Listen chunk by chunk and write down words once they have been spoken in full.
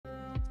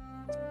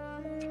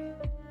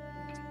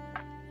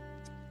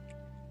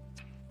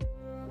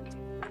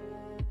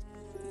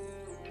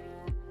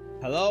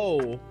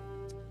Hello.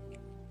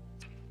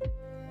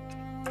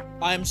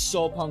 I'm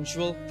so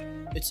punctual.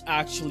 It's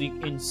actually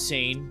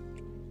insane.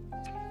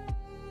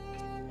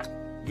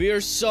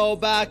 We're so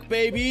back,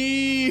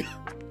 baby!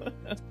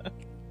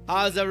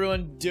 How's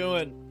everyone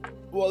doing?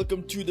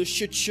 Welcome to the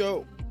shit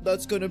show.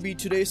 That's gonna be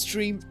today's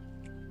stream.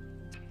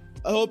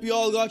 I hope you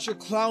all got your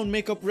clown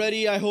makeup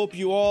ready. I hope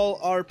you all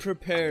are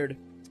prepared.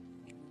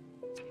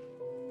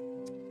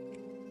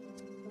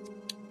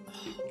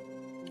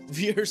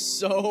 We're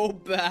so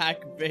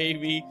back,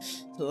 baby.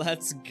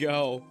 Let's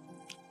go.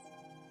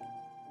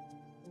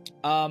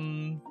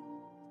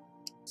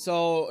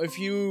 So if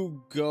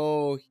you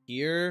go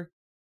here,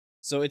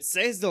 so it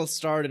says they'll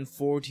start in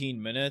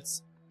 14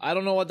 minutes. I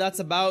don't know what that's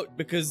about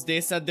because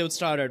they said they would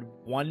start at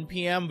 1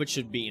 PM, which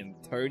should be in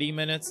 30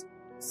 minutes.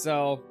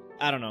 So,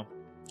 I don't know.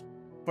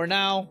 For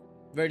now,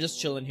 we're just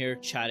chilling here,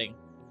 chatting.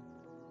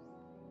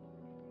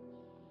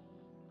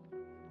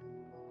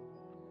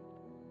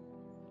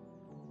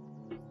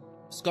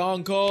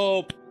 Skong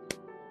Cope!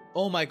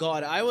 Oh my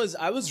god, I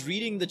was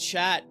reading the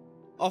chat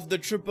of the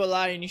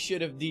III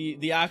initiative,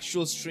 the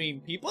actual stream.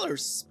 People are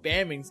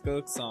spamming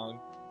Silksong.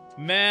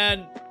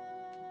 Man,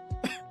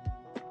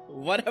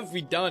 what have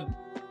we done?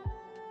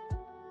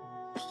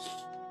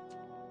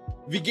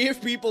 We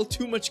gave people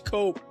too much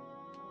cope.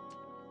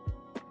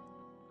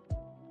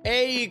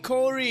 Hey,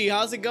 Corey,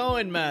 how's it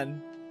going,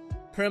 man?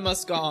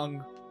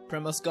 Primacon.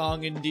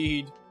 Primacon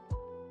indeed.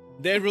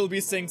 There will be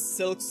sing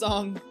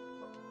Silksong.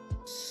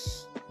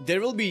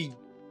 There'll be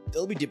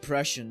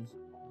depression.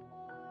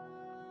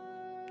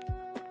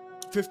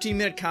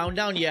 15-minute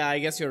countdown? Yeah, I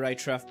guess you're right,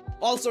 Treff.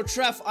 Also,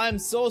 Treff, I'm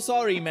so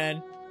sorry,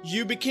 man.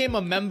 You became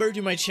a member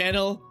to my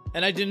channel,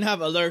 and I didn't have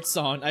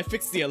alerts on. I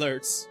fixed the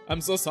alerts.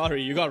 I'm so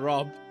sorry, you got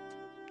robbed.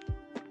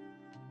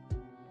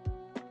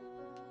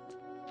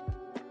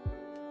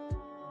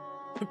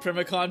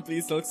 Primacon,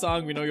 please,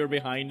 Silksong, we know you're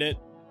behind it.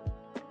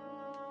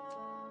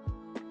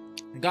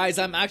 Guys,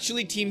 I'm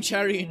actually Team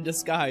Cherry in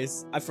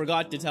disguise. I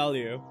forgot to tell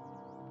you.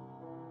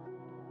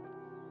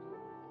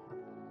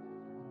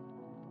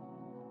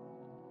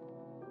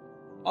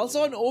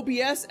 Also on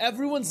OBS,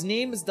 everyone's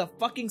name is the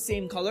fucking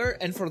same color,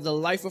 and for the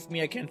life of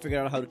me, I can't figure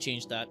out how to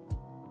change that.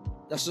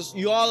 That's just,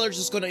 you all are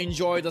just gonna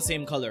enjoy the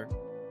same color.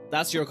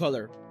 That's your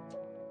color.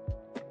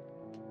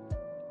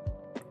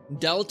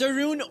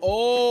 Deltarune?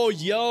 Oh,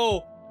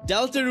 yo!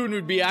 Deltarune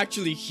would be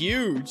actually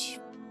huge.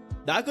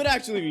 That could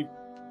actually be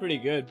pretty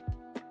good.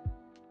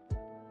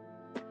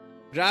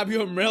 Grab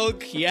your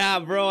milk? Yeah,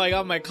 bro, I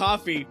got my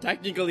coffee.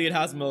 Technically, it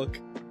has milk.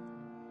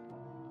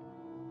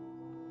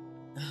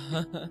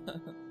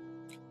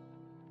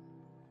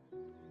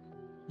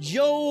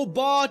 Yo,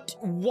 bot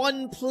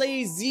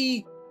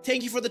 1PlayZ.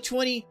 Thank you for the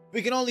 20.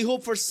 We can only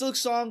hope for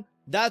Silksong.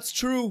 That's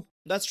true.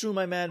 That's true,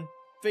 my man.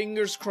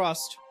 Fingers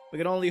crossed. We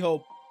can only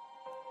hope.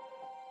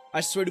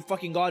 I swear to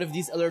fucking god, if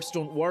these alerts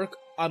don't work,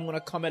 I'm gonna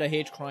commit a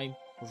hate crime.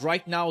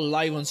 Right now,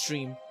 live on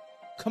stream.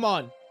 Come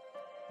on.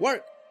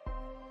 Work.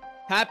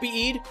 Happy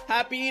Eid.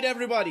 Happy Eid,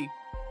 everybody.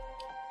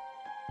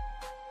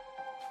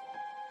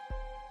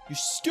 You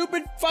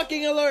stupid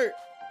fucking alert.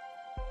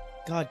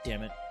 God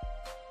damn it.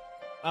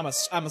 I'm a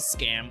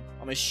scam.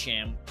 I'm a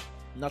sham.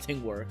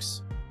 Nothing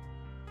works.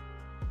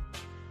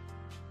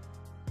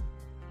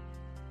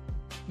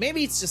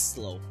 Maybe it's just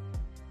slow.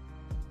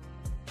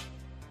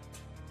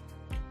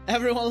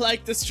 Everyone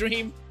liked the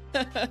stream.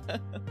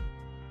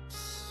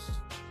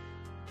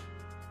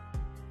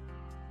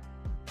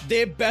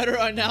 They better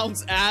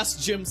announce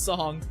Ask Jim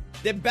song.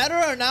 They better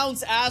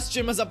announce Ask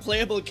Jim as a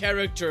playable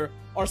character,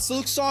 or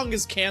Silksong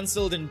is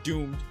cancelled and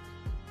doomed.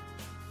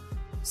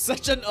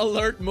 Such an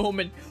alert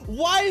moment.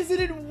 Why isn't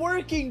it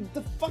working?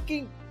 The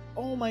fucking...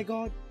 Oh my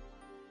god.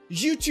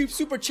 YouTube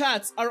super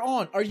chats are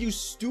on. Are you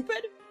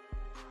stupid?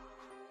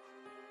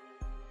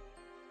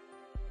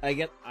 I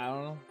don't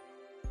know.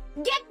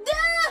 Get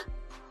the...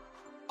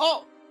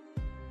 Oh!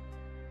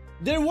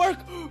 Did it work?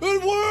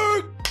 It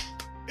worked!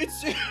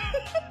 It's...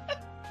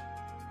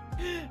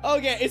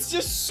 Okay, it's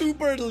just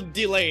super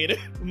delayed.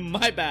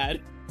 My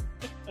bad.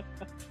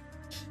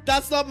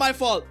 That's not my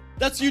fault.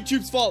 That's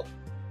YouTube's fault.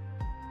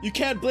 You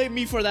can't blame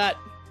me for that.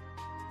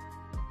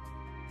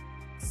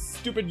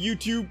 Stupid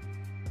YouTube.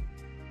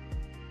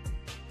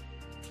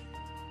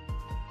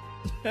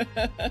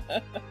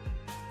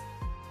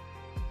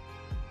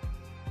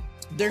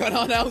 They're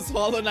gonna announce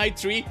Hollow Knight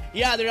 3.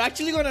 Yeah, they're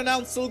actually gonna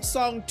announce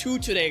Silksong 2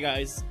 today,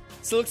 guys.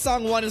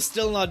 Silksong 1 is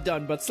still not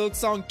done, but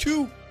Silksong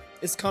 2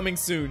 is coming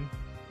soon.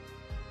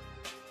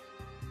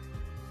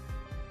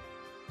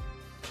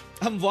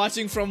 I'm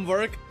watching from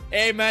work.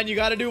 Hey man, you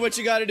gotta do what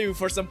you gotta do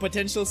for some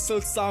potential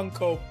Silksong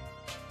cope.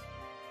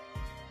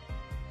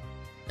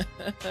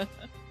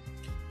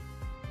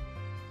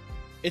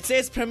 It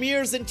says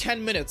premieres in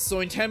 10 minutes,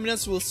 so in 10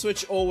 minutes we'll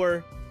switch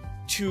over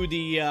to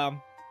the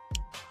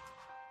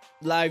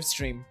live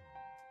stream.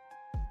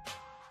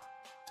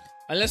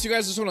 Unless you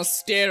guys just want to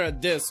stare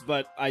at this,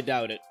 but I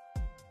doubt it.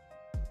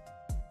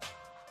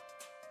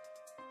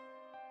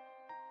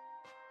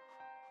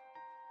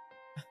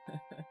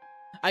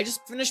 I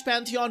just finished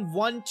Pantheon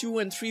 1, 2,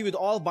 and 3 with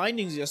all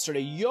bindings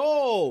yesterday.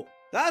 Yo!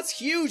 That's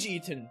huge,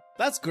 Ethan.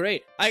 That's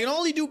great. I can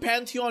only do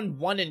Pantheon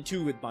 1 and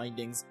 2 with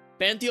bindings.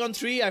 Pantheon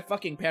 3, I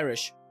fucking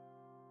perish.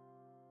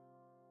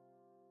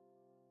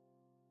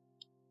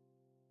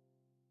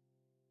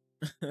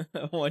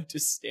 I want to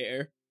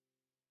stare.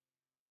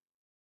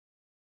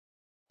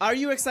 Are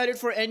you excited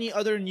for any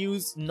other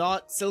news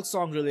not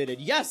Silksong related?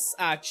 Yes,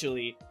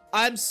 actually.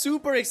 I'm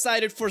super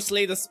excited for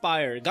Slay the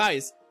Spire.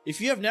 Guys,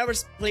 if you have never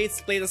played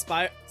Slay the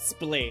Spire,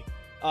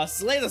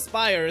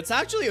 it's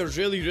actually a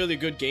really, really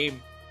good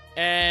game.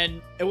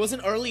 And it was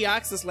in early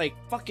access like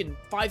fucking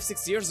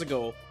 5-6 years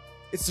ago.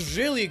 It's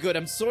really good.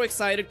 I'm so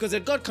excited because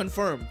it got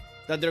confirmed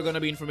that there's gonna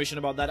be information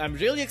about that. I'm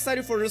really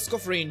excited for Risk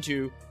of Rain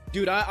 2.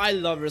 Dude, I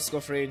love Risk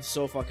of Rain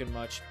so fucking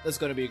much. That's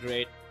gonna be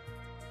great.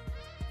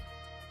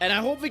 And I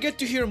hope we get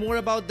to hear more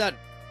about that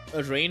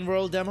Rain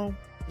World demo.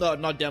 No,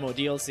 not demo,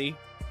 DLC.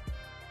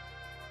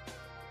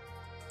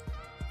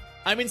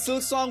 I mean,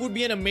 Silksong would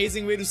be an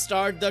amazing way to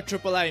start the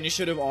III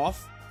initiative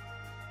off.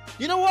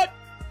 You know what?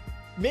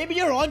 Maybe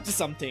you're onto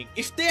something.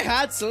 If they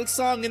had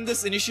Silksong in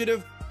this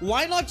initiative,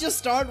 why not just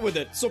start with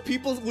it? So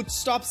people would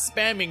stop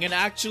spamming and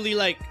actually,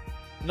 like,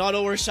 not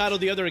overshadow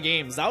the other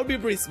games. That would be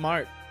pretty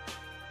smart.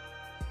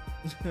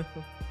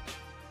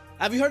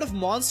 Have you heard of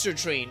Monster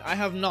Train? I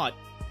have not.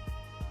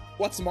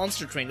 What's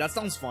Monster Train? That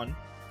sounds fun.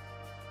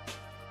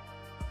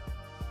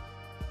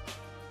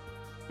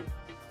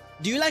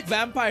 Do you like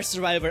Vampire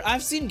Survivor?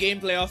 I've seen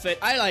gameplay of it.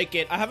 I like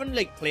it. I haven't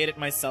like played it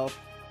myself,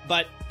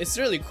 but it's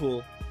really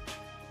cool.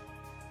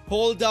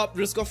 Hold up,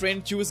 Risk of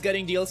Rain 2 is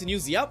getting DLC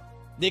news. Yep,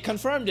 they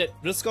confirmed it.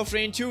 Risk of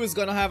Rain 2 is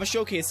gonna have a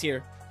showcase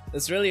here.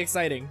 It's really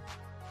exciting.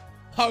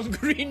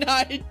 Hungry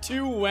Night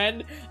 2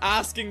 when?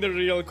 Asking the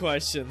real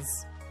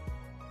questions.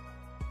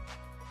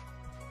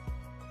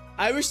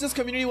 I wish this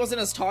community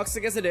wasn't as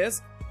toxic as it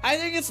is. I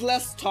think it's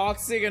less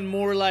toxic and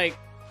more like...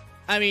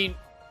 I mean,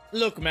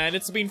 look man,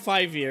 it's been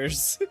 5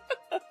 years.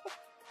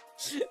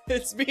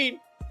 It's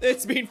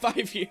been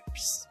 5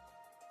 years.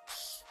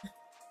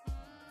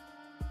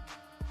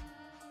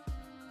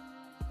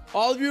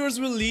 All viewers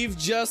will leave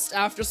just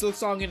after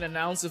Silksong is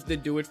announced if they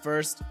do it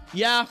first.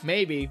 Yeah,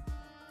 maybe.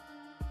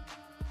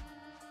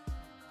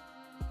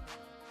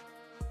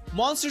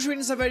 Monster Train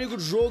is a very good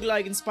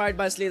roguelike inspired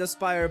by Slay the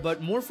Spire,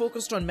 but more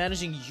focused on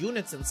managing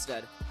units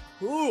instead.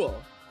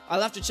 Cool.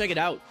 I'll have to check it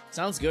out.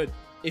 Sounds good.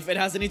 If it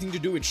has anything to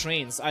do with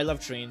trains. I love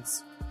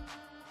trains.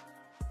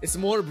 It's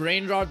more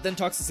brain rot than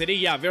toxicity.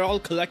 Yeah, we're all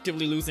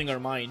collectively losing our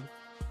mind.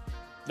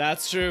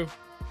 That's true.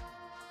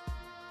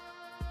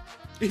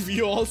 If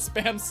you all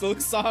spam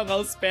Silksong,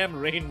 I'll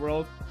spam Rain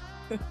World.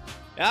 Yeah,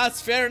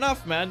 that's fair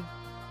enough, man.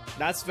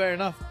 That's fair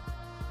enough.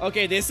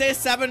 Okay, they say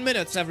 7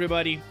 minutes,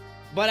 everybody.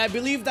 But I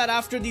believe that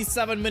after these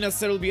 7 minutes,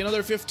 there will be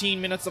another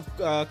 15 minutes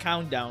of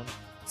countdown.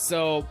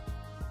 So,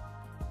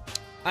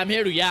 I'm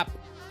here to yap.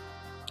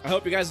 I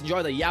hope you guys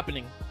enjoy the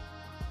yappening.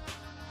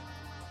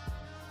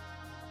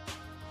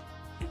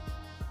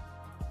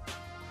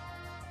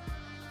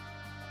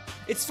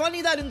 It's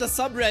funny that in the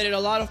subreddit, a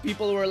lot of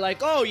people were like,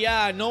 oh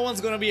yeah, no one's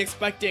gonna be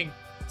expecting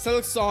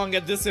Silksong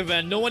at this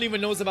event. No one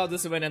even knows about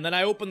this event. And then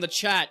I open the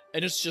chat,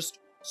 and it's just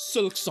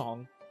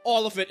Silksong.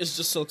 All of it is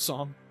just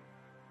Silksong.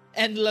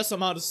 Endless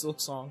amount of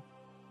Silksong.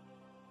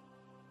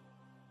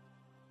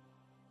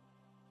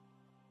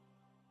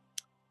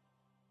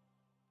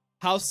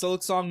 How's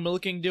Silksong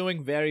milking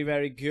doing? Very,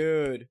 very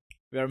good.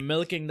 We are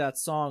milking that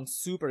song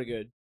super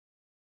good.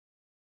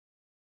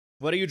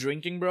 What are you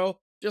drinking, bro?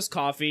 Just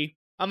coffee.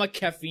 I'm a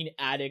caffeine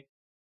addict.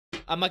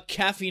 I'm a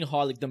caffeine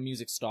holic. The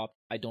music stopped.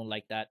 I don't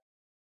like that.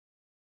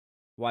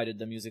 Why did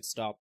the music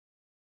stop?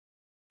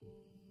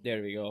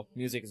 There we go.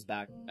 Music is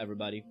back,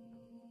 everybody.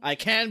 I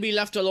can't be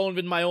left alone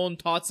with my own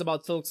thoughts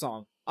about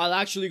Silksong. I'll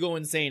actually go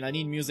insane. I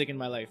need music in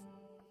my life.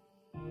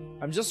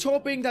 I'm just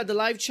hoping that the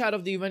live chat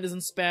of the event isn't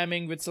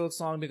spamming with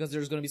Silksong because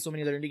there's gonna be so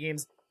many other indie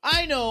games.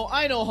 I know,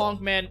 Honk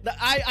Man.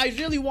 I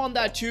really want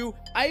that too.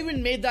 I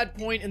even made that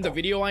point in the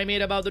video I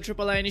made about the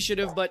III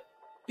initiative, but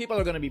people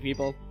are gonna be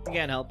people. I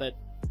can't help it.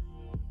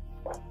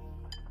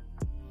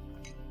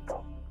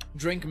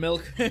 Drink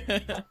milk.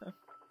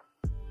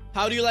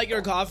 How do you like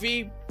your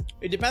coffee?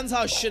 It depends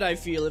how shit I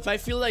feel. If I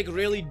feel like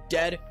really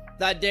dead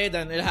that day,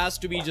 then it has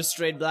to be just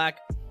straight black.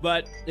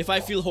 But if I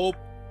feel hope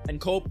and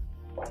cope,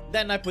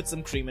 then I put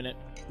some cream in it.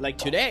 Like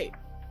today.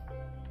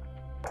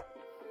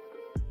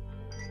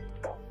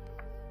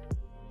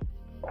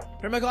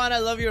 Primacon, I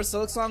love your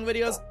Silksong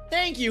videos.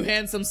 Thank you,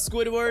 handsome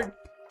Squidward.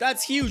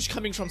 That's huge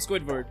coming from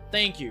Squidward.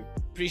 Thank you.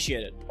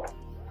 Appreciate it.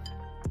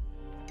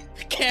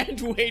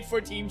 Can't wait for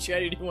Team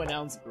Cherry to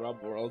announce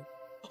Grub World.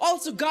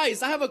 Also,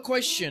 guys, I have a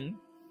question.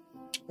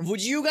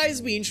 Would you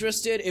guys be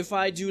interested if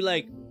I do,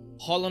 like,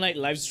 Hollow Knight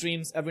live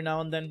streams every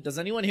now and then? Does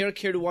anyone here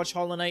care to watch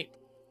Hollow Knight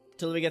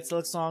till we get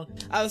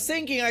Silksong? I was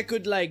thinking I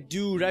could, like,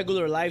 do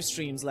regular live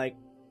streams, like,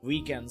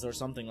 weekends or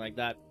something like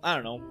that. I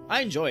don't know.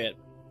 I enjoy it.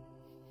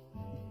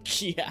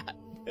 Yeah.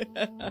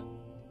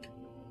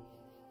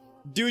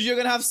 Dude, you're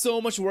gonna have so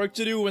much work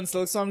to do when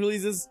Silksong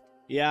releases.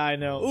 Yeah, I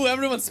know. Ooh,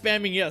 everyone's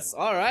spamming yes.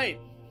 Alright.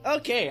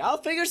 Okay,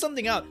 I'll figure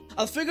something out.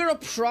 I'll figure a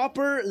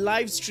proper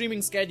live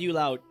streaming schedule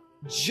out.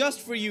 Just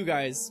for you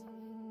guys.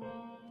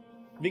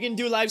 We can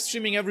do live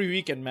streaming every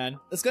weekend, man.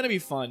 It's gonna be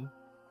fun.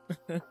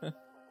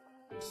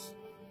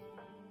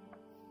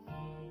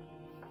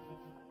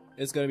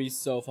 It's gonna be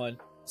so fun.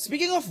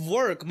 Speaking of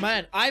work,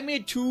 man, I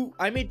made two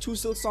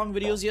Silk Song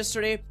videos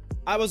yesterday.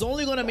 I was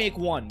only gonna make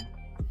one.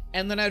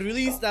 And then I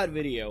released that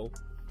video.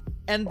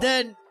 And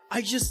then I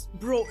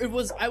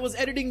was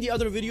editing the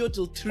other video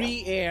till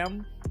 3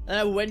 AM. And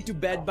I went to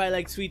bed by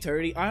like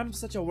 3:30. I'm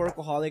such a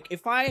workaholic.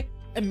 If I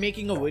am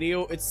making a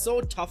video, it's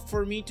so tough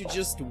for me to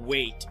just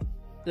wait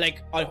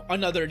like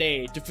another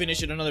day to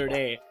finish it another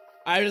day.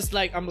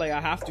 I'm like,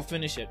 I have to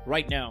finish it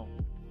right now.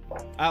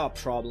 I have a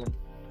problem.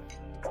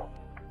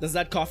 Does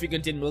that coffee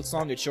contain milk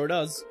song? It sure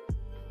does.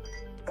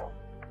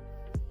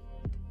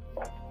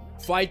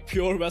 Fight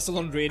Pure Vessel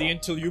on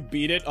Radiant till you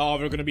beat it. Oh,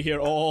 we're gonna be here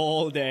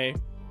all day.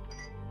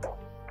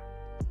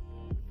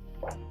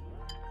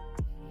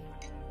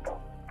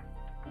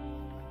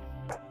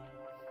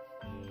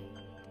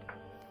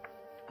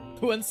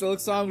 When Silk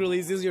Song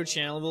releases, your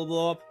channel will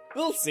blow up.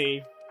 We'll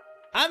see.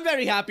 I'm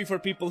very happy for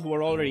people who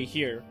are already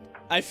here.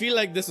 I feel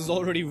like this is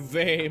already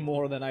way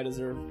more than I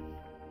deserve.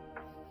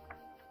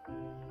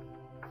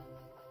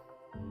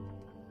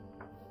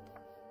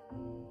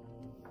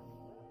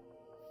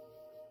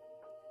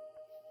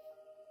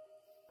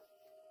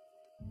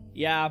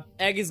 Yeah,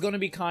 Egg is gonna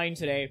be kind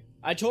today.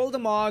 I told the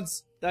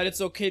mods that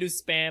it's okay to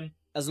spam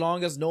as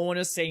long as no one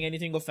is saying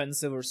anything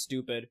offensive or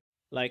stupid.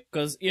 Like,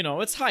 cause, you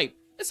know, it's hype.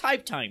 It's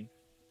hype time.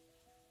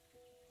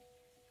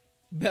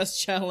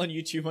 Best channel on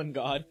YouTube on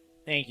God.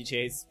 Thank you,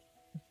 Chase.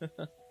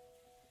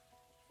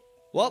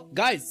 Well,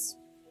 guys,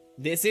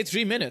 they say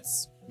 3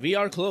 minutes. We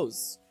are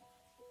close.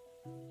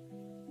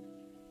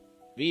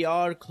 We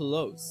are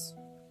close.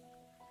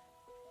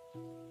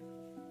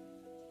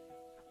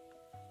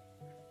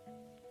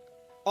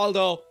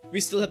 Although, we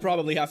still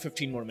probably have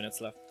 15 more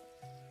minutes left.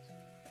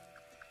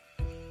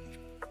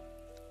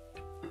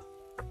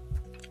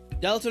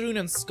 Deltarune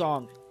and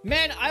Skong.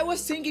 Man, I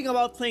was thinking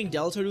about playing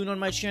Deltarune on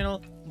my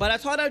channel, but I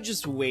thought I'd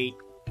just wait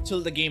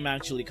till the game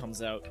actually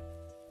comes out.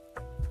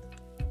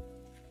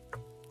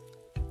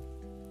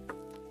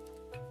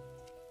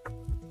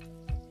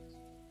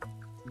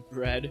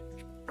 Bread.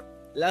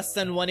 Less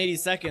than 180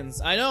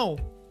 seconds. I know!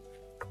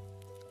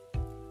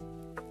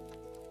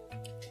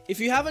 If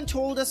you haven't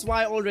told us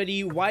why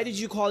already, why did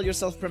you call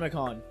yourself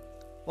Primacon?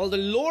 Well, the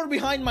lore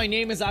behind my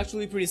name is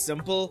actually pretty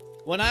simple.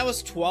 When I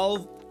was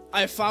 12,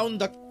 I found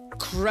the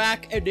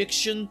crack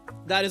addiction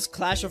that is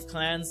Clash of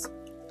Clans,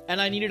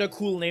 and I needed a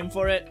cool name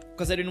for it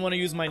because I didn't want to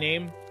use my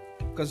name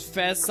because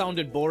Fez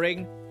sounded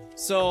boring.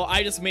 So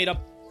I just made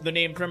up the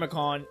name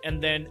Primacon,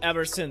 and then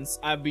ever since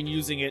I've been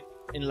using it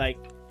in like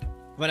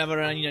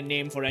whenever I need a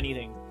name for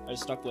anything. I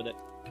stuck with it.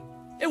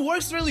 It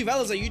works really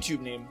well as a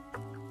YouTube name.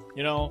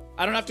 You know,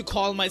 I don't have to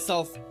call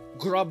myself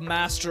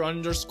Grubmaster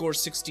 _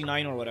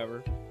 69 or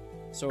whatever.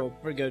 So,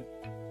 we're good.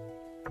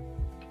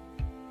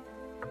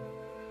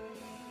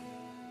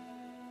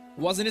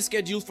 Wasn't it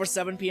scheduled for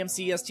 7 PM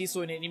CST,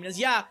 so in 80 minutes?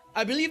 Yeah,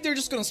 I believe they're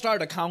just gonna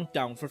start a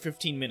countdown for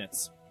 15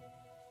 minutes.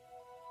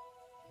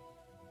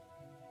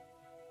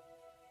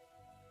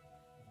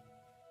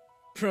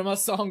 Prima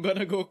song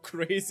gonna go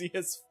crazy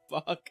as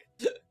fuck.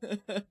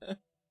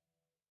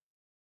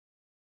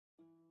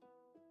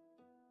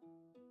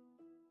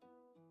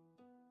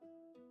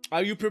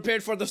 Are you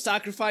prepared for the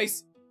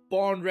sacrifice?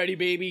 Born ready,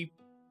 baby.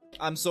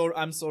 I'm so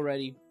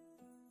ready.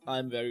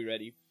 I'm very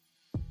ready.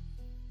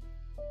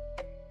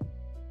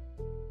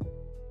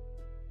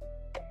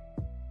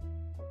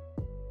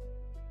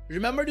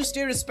 Remember to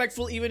stay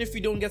respectful even if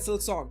you don't get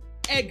Silk Song.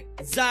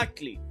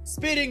 Exactly.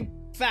 Spitting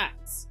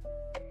facts.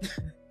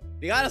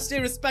 We gotta stay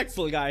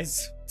respectful,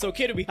 guys. It's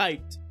okay to be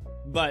hyped,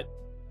 but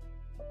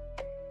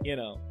you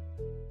know.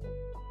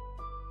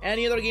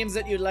 Any other games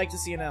that you'd like to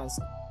see announced?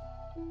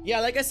 Yeah,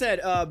 like I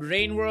said,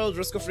 Rain World,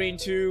 Risk of Rain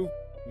 2,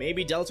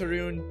 maybe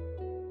Deltarune.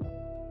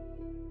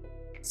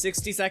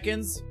 60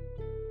 seconds.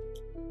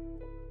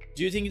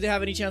 Do you think they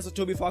have any chance of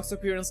Toby Fox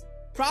appearance?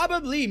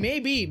 Probably,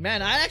 maybe.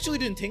 Man, I actually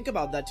didn't think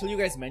about that till you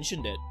guys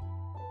mentioned it.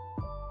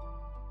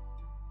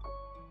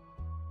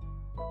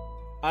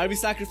 Are we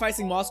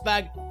sacrificing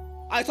Mossbag?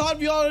 I thought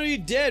we already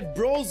did.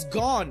 Bro's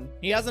gone.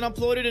 He hasn't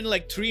uploaded in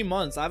like 3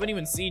 months. I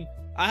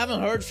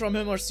haven't heard from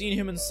him or seen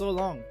him in so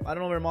long. I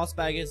don't know where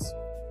Mossbag is.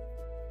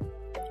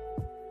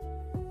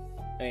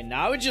 Hey,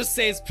 now it just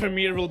says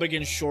premiere will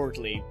begin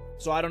shortly.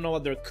 So I don't know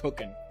what they're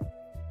cooking.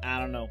 I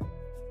don't know.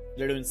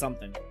 They're doing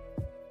something.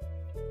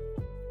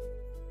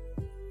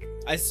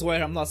 I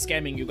swear I'm not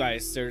scamming you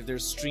guys. Their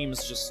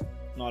stream's just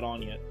not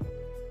on yet.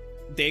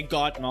 They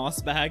got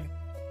Mossbag?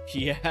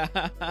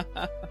 Yeah.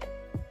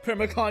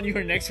 Primacon,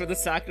 you're next for the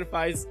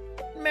sacrifice.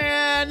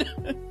 Man!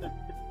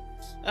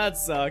 That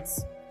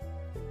sucks.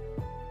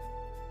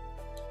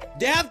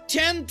 They have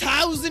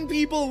 10,000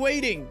 people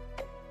waiting!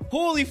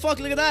 Holy fuck,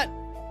 look at that!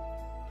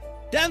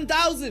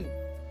 10,000!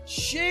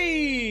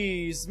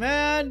 Jeez,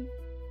 man!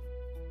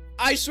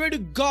 I swear to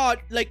God,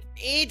 like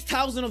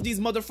 8,000 of these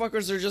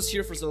motherfuckers are just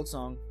here for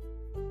Silksong.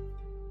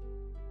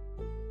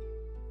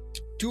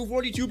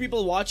 242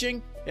 people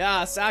watching?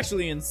 Yeah, it's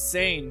actually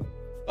insane.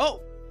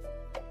 Oh!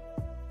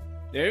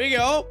 There we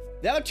go.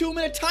 They have a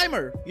 2-minute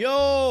timer.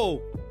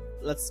 Yo!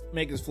 Let's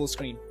make this full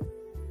screen.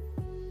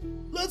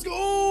 Let's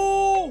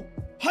go!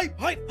 Hype,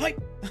 hype, hype!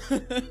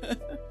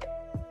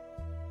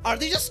 Are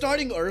they just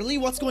starting early?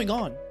 What's going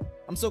on?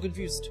 I'm so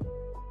confused.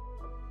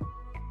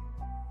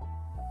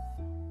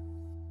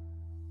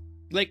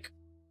 Like,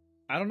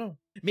 I don't know.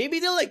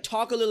 Maybe they'll like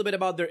talk a little bit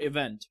about their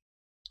event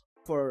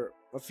for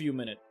a few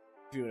minutes,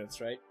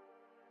 right?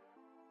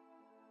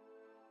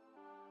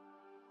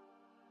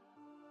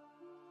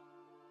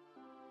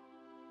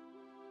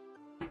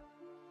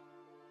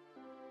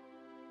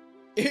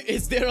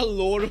 Is there a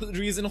lore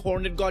reason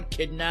Hornet got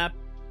kidnapped?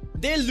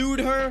 They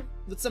lured her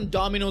with some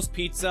Domino's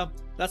pizza.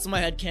 That's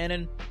my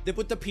headcanon. They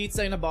put the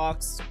pizza in a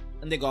box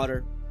and they got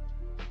her.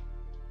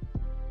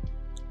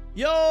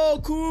 Yo,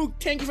 Kook,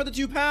 thank you for the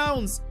 2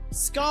 pounds.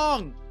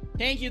 Skong,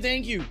 thank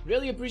you.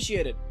 Really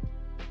appreciate it.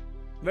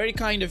 Very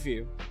kind of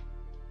you.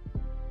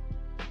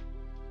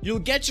 You'll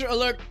get your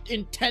alert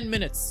in 10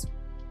 minutes.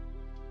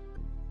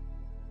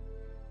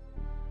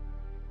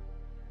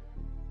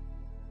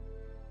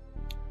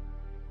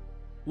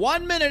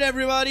 One minute,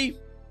 everybody.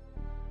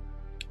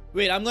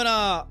 Wait, I'm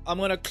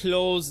gonna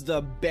close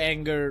the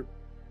banger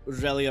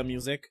Relia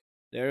music.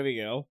 There we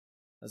go.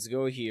 Let's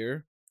go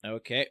here.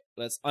 Okay,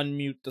 let's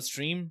unmute the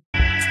stream.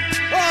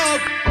 Oh!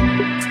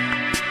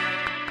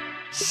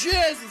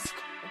 Jesus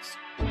Christ.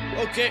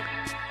 Okay.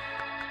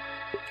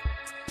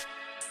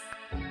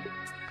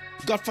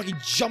 Got fucking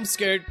jump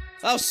scared.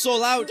 That was so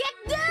loud. Get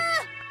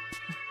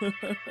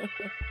the!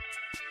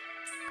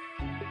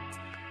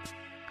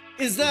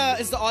 Is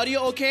the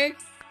audio okay?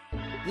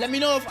 Let me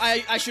know if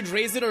I should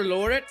raise it or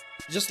lower it.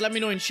 Just let me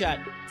know in chat.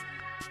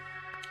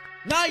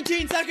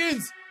 19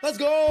 seconds! Let's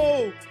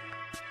go!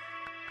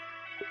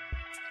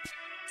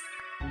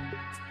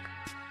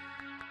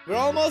 We're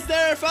almost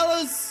there,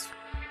 fellas!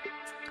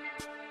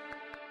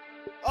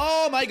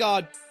 Oh my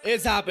god,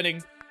 it's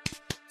happening.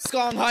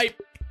 Skong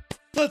hype.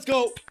 Let's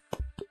go!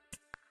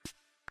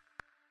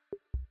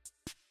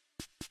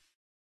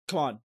 Come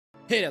on,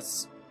 hit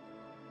us.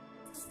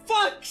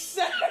 Fuck's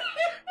sake!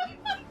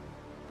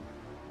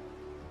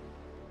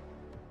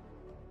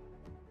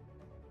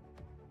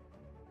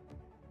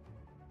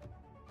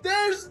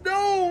 There's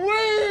no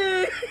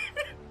way!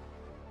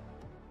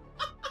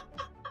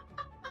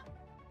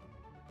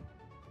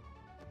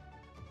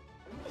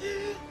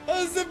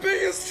 That's the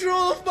biggest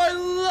troll of my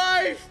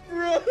life,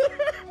 bro!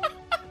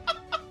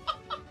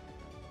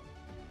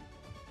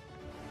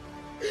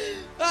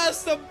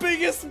 That's the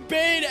biggest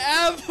bait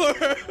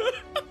ever!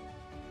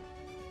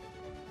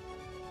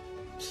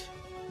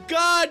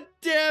 God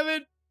damn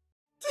it!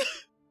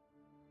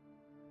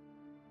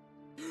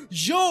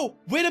 Yo,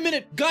 wait a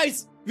minute,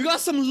 guys! We got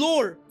some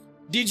lore!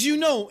 Did you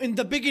know, in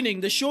the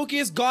beginning, the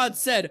showcase god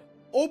said,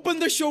 open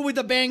the show with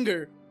a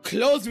banger,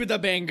 close with a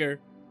banger.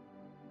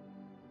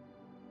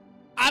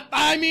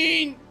 I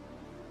mean,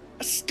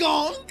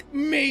 Skong?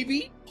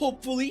 Maybe,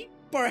 hopefully,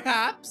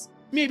 perhaps.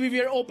 Maybe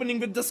we are opening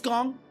with the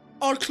Skong,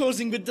 or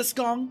closing with the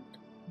Skong.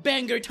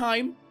 Banger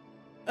time.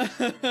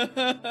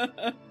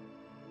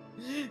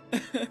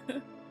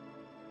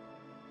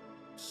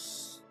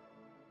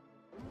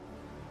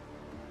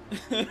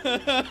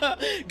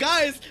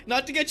 Guys,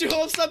 not to get your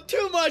hopes up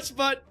too much,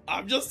 but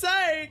I'm just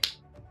saying.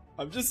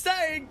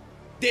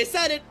 They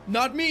said it,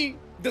 not me.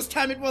 This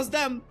time it was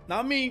them,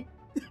 not me.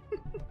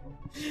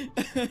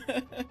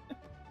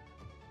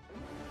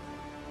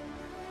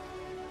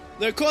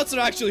 Their quotes are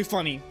actually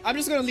funny. I'm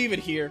just gonna leave it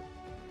here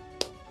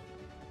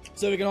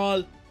so we can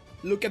all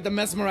look at the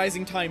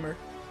mesmerizing timer.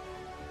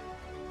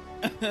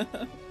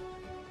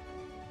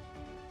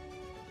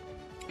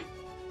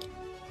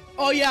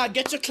 Oh yeah,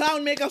 get your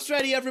clown makeups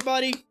ready,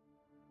 everybody.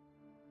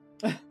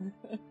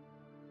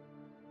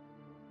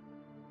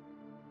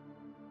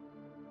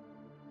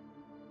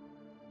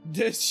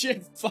 This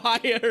shit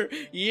fire.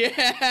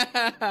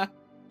 Yeah.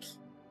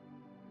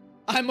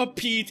 I'm a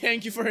P.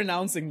 Thank you for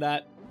announcing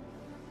that.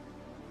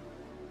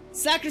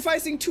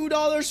 Sacrificing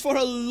 $2 for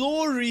a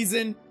low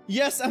reason.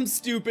 Yes, I'm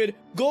stupid.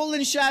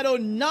 Golden Shadow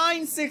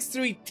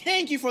 963.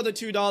 Thank you for the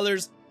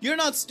 $2. You're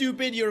not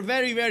stupid. You're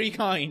very, very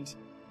kind.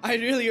 I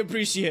really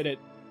appreciate it.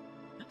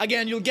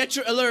 Again, you'll get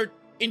your alert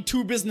in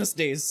 2 business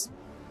days.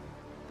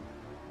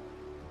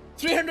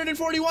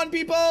 341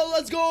 people.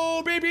 Let's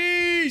go,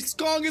 baby.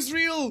 Skong is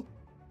real.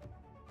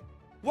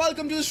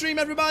 Welcome to the stream,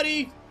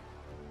 everybody.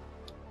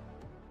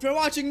 If you're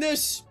watching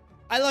this,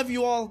 I love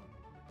you all.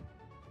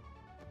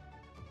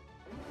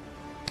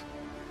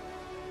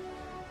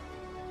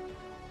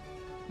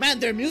 Man,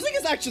 their music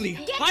is actually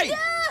hype.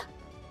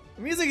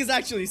 The music is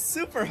actually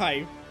super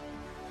hype.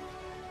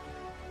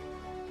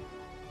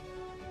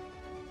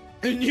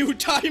 A new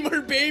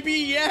timer, baby.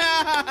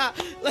 Yeah,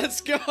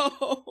 let's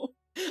go.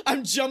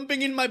 I'm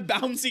jumping in my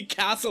bouncy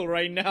castle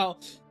right now.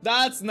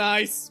 That's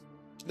nice.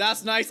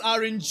 That's nice.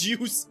 Orange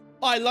Juice.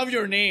 Oh, I love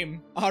your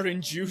name,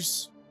 Orange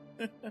Juice.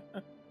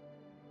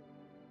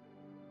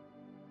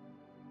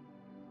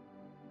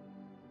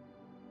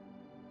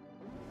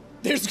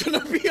 There's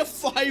gonna be a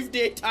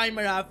 5-day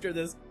timer after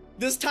this.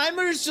 This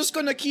timer is just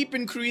gonna keep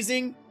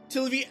increasing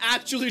till we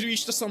actually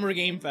reach the Summer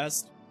Game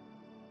Fest.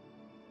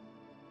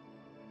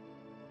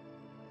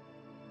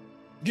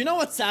 You know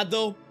what's sad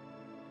though?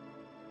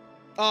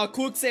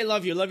 Kook say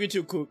love you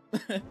too, Kook.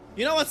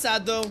 You know what's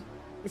sad though?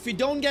 If we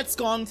don't get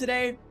Skong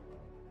today,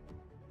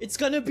 it's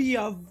gonna be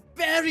a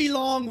very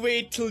long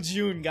wait till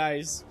June,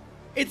 guys.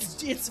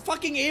 It's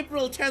fucking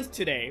April 10th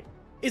today.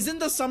 Isn't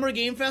the Summer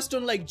Game Fest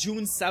on like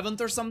June 7th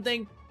or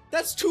something?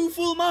 That's 2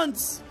 full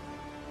months.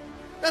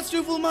 That's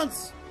 2 full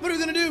months. What are we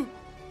gonna do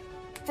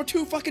for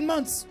 2 fucking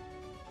months?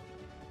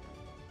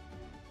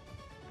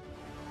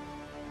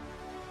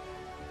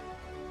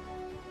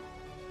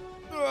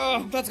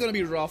 Ugh, that's gonna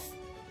be rough.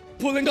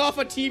 Pulling off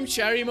a Team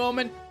Cherry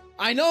moment.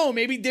 I know,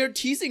 maybe they're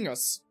teasing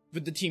us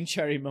with the Team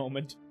Cherry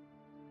moment.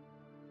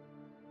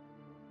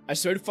 I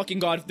swear to fucking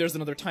God, if there's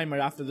another timer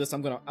after this,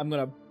 I'm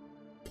gonna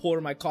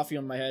pour my coffee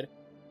on my head.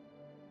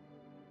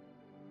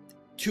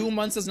 2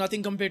 months is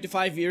nothing compared to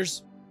 5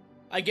 years.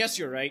 I guess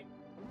you're right.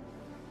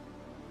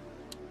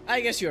 I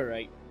guess you're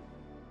right.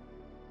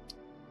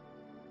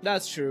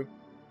 That's true.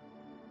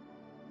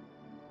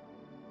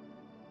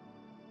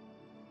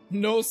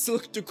 No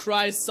Silk to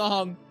Cry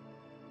song.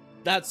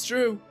 That's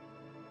true.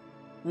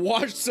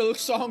 Watch Silk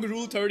Song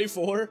Rule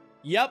 34.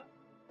 Yep.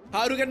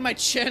 How to get my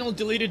channel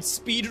deleted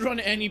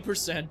speedrun any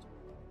 %.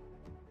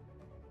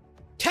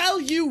 Tell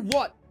you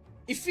what.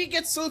 If we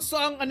get Silk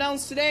Song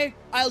announced today,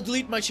 I'll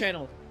delete my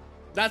channel.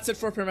 That's it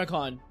for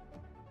Primacon.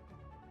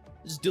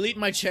 Just delete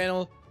my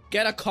channel,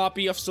 get a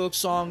copy of Silk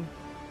Song,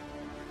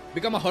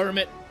 become a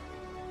hermit.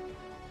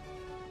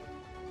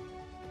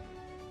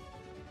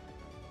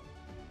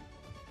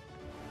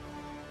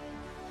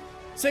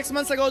 Six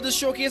months ago, this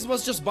showcase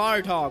was just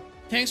bar talk.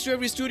 Thanks to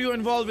every studio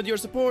involved with your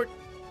support.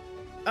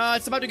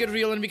 It's about to get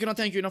real and we cannot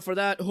thank you enough for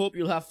that. Hope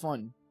you'll have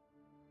fun.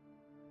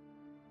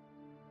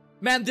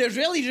 Man, they're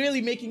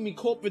really making me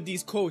cope with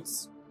these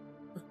quotes.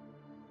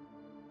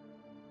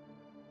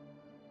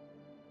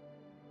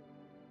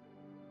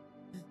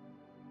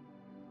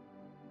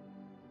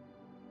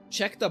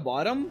 Check the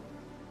bottom?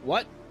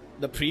 What?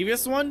 The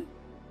previous one?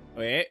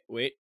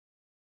 Wait.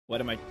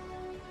 What am I...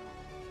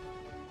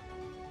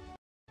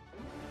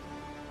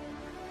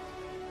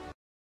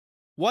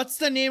 What's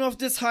the name of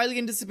this highly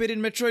anticipated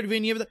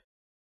Metroidvania of the...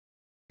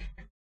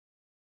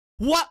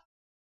 What?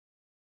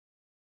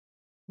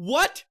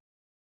 What?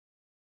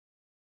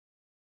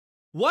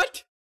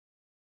 What?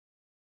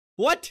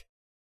 What?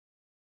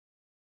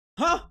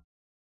 Huh?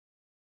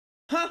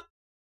 Huh?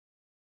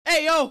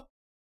 Hey, yo!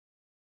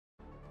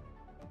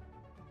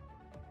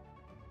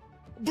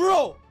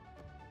 Bro!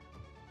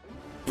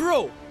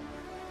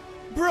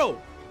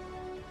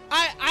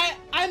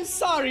 I'm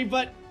sorry,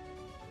 but...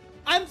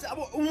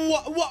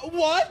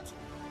 What?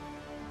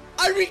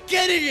 Are we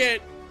getting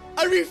it?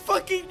 Are we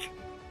fucking...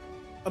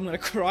 I'm gonna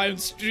cry on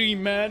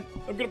stream, man.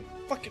 I'm gonna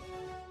fucking...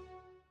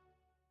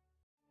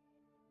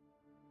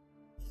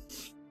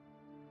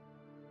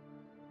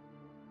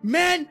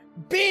 Man,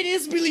 bait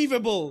is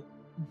believable.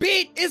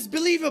 Bait is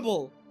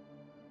believable.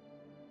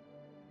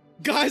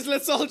 Guys,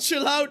 let's all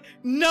chill out.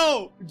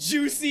 No,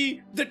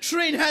 Juicy, the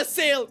train has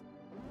sailed.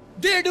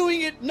 They're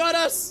doing it, not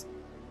us.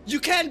 You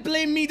can't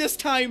blame me this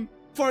time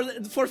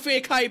for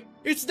fake hype.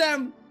 It's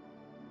them.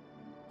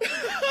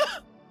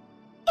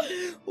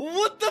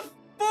 What the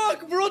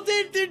fuck, bro?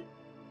 They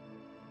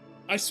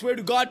I swear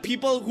to God,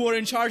 people who are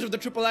in charge of the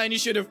III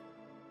initiative,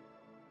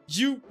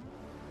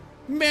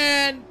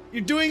 man,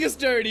 you're doing us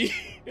dirty.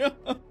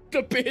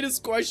 The bait is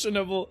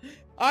questionable.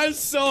 I'm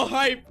so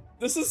hyped.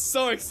 This is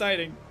so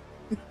exciting.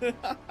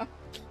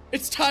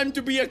 It's time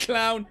to be a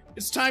clown.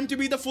 It's time to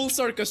be the full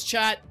circus,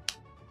 chat.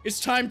 It's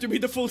time to be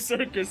the full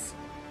circus.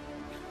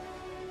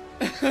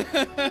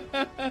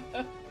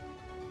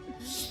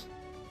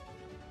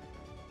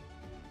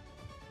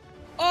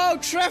 Oh,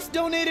 Trev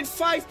donated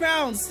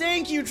 £5.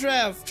 Thank you,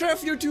 Trev.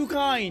 Trev, you're too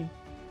kind.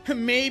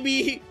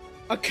 Maybe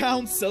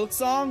account Silk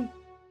Song?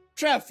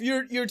 Trev,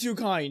 you're too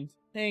kind.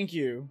 Thank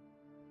you.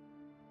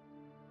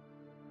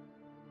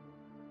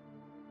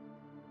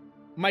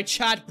 My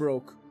chat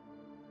broke.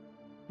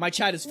 My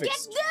chat is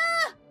fixed.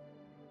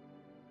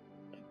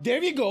 There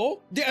we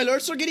go. The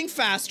alerts are getting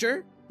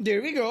faster.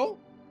 There we go.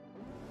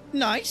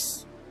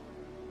 Nice.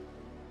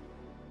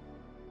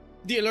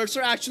 The alerts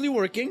are actually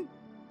working.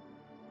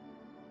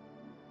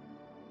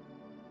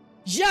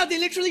 Yeah, they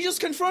literally just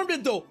confirmed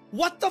it though.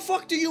 What the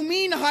fuck do you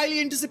mean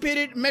highly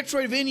anticipated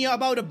Metroidvania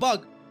about a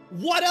bug?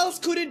 What else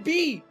could it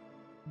be?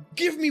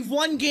 Give me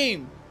one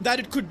game that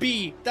it could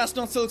be. That's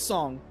not Silk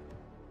Song.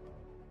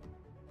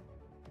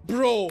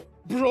 Bro,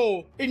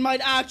 it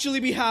might actually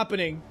be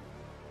happening.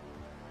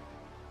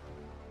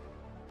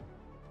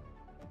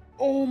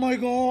 Oh my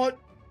god.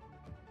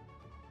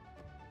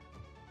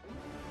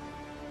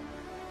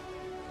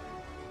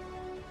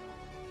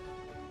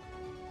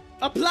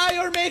 Apply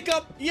your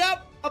makeup.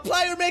 Yep,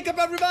 apply your makeup,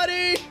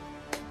 everybody.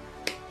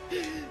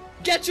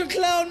 Get your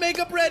clown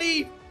makeup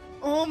ready.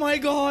 Oh my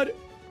god.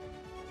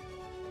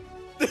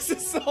 This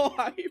is so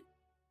hype.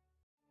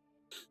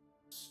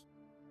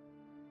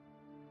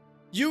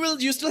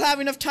 You still have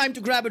enough time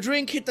to grab a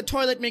drink, hit the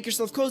toilet, make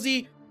yourself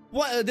cozy.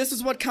 This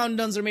is what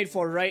countdowns are made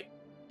for, right?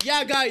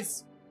 Yeah,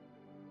 guys.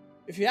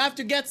 If you have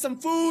to get some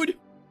food,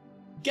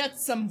 get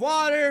some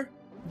water,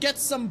 get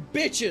some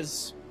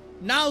bitches,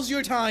 now's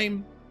your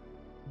time.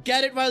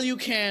 Get it while you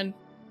can.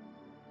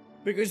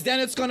 Because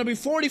then it's gonna be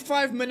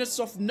 45 minutes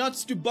of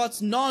nuts to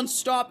butts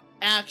non-stop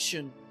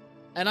action.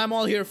 And I'm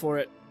all here for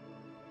it.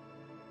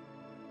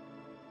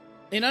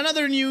 In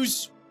another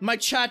news, my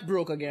chat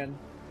broke again.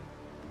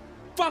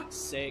 Fuck's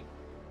sake.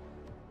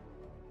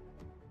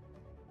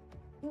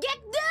 Get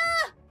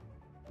the...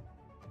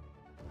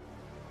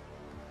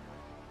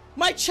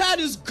 My chat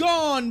is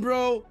gone,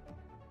 bro.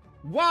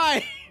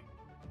 Why?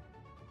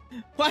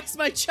 Why is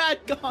my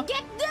chat gone?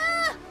 Get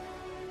the...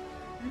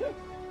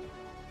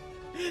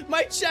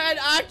 My chat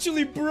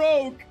actually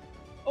broke.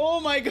 Oh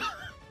my god.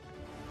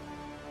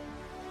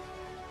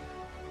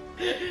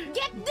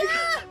 Get the...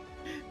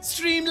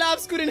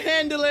 Streamlabs couldn't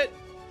handle it.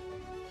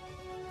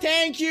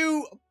 Thank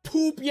you,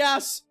 poop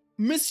yes,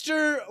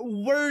 Mr.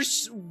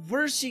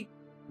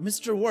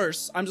 Mr.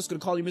 Worse. I'm just gonna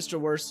call you Mr.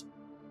 Worse.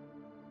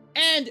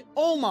 And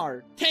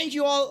Omar, thank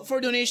you all for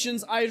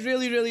donations. I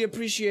really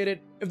appreciate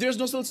it. If there's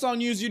no Silk Song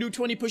news, you do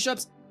 20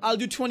 push-ups, I'll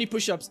do 20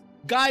 push-ups.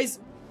 Guys,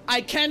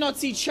 I cannot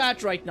see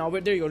chat right now,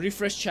 but there you go,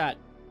 refresh chat.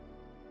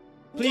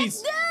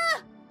 Please.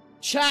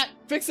 Chat,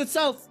 fix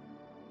itself.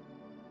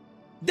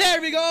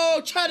 There we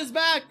go, chat is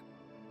back.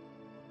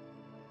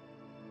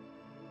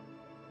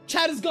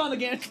 Chat is gone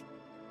again.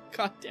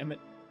 God damn it.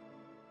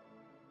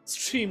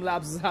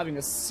 Streamlabs is having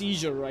a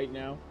seizure right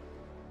now.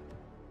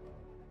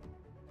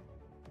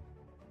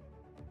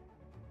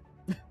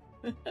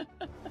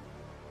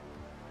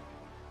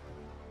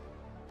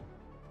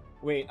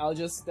 Wait, I'll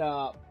just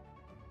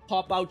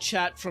pop out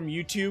chat from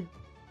YouTube.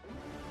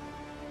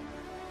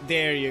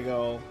 There you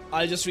go.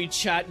 I'll just read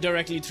chat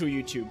directly through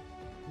YouTube.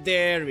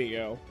 There we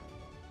go.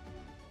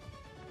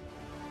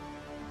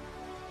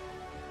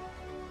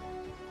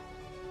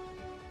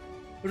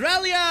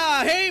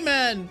 Relia! Hey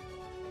man!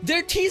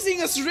 They're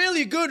teasing us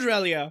really good,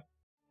 Relia.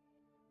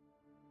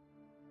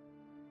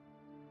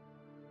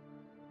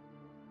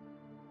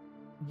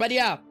 But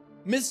yeah,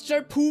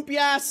 Mr.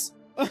 Poopyass,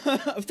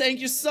 thank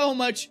you so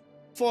much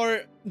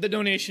for the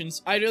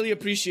donations. I really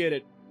appreciate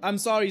it. I'm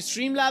sorry,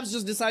 Streamlabs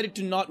just decided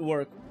to not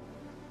work.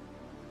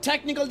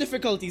 Technical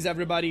difficulties,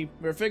 everybody.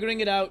 We're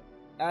figuring it out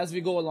as we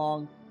go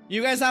along.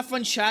 You guys have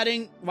fun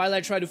chatting while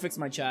I try to fix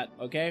my chat,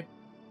 okay?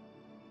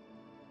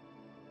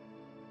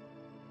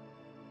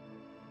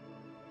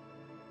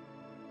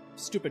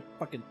 Stupid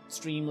fucking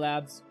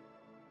Streamlabs.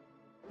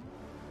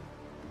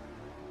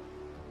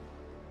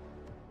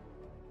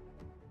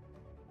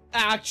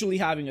 Actually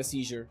having a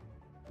seizure.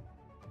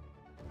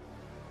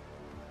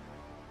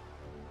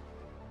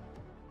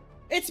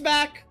 It's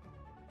back!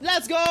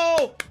 Let's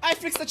go! I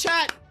fixed the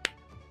chat!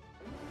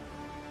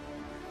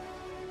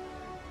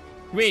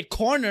 Wait,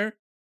 corner?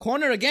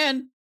 Corner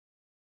again?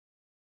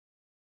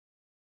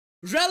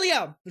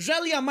 Relia!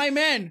 Relia, my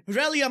man!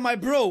 Relia, my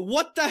bro!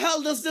 What the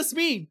hell does this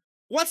mean?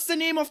 What's the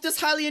name of this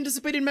highly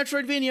anticipated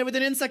Metroidvania with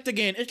an insect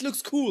again? It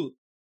looks cool.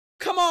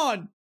 Come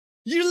on!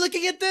 You're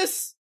looking at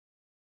this?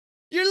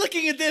 You're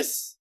looking at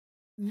this?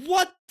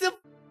 What the...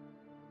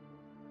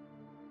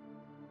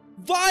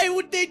 Why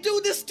would they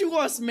do this to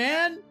us,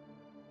 man?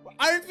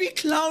 Aren't we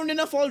clowned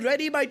enough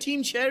already by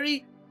Team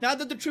Cherry? Now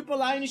that the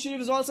Triple I initiative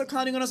is also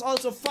counting on us,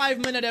 also 5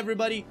 minutes,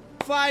 everybody.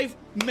 5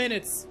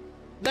 minutes.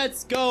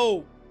 Let's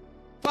go.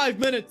 5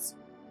 minutes.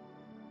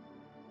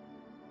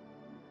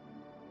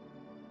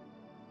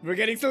 We're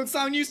getting Silk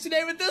Song news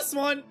today with this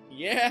one.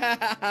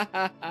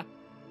 Yeah.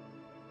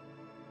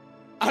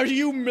 Are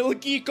you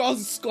milky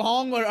cause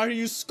Skong or are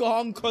you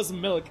Skong cause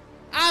milk?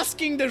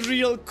 Asking the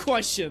real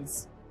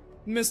questions.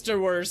 Mr.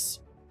 Worse.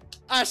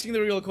 Asking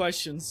the real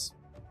questions.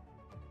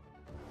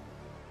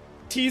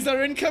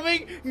 Teaser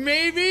incoming?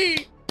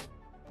 Maybe.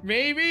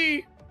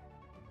 Maybe.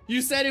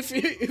 You said if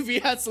we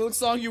had Silk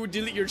Song you would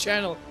delete your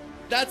channel.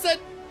 That's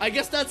it. I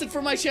guess that's it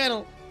for my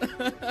channel.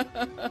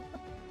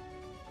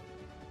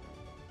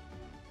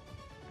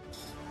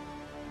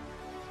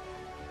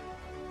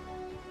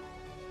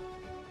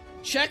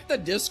 Check the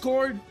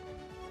Discord.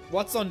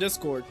 What's on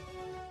Discord?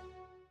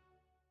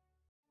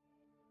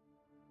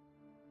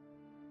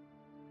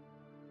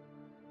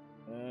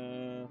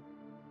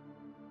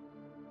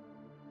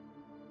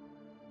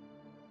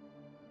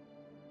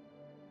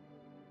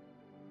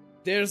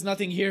 There's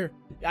nothing here.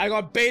 I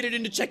got baited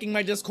into checking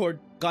my Discord.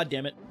 God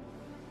damn it.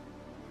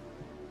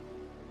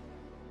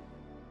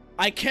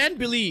 I can't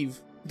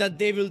believe that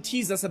they will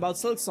tease us about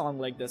Silk Song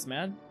like this,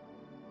 man.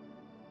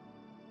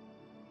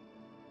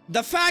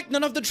 The fact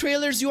none of the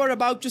trailers you are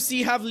about to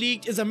see have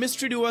leaked is a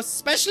mystery to us,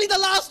 especially the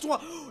last one.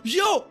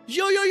 Yo!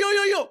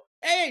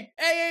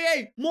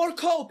 Hey! More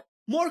cope!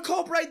 More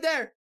cope right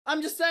there!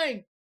 I'm just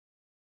saying.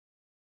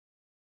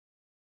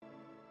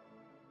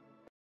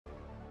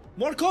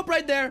 More cope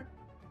right there.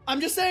 I'm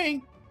just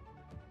saying.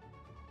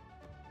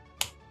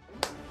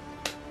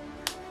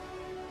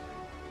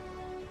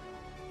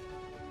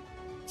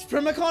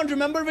 Primacon,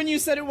 remember when you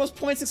said it was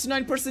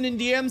 0.69% in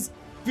DMs?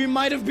 We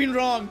might have been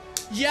wrong.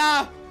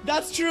 Yeah,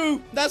 that's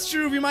true. That's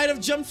true. We might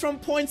have jumped from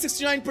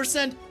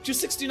 0.69% to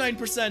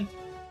 69%.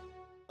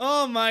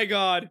 Oh my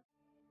god.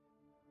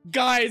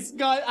 Guys,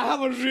 I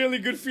have a really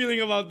good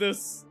feeling about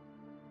this.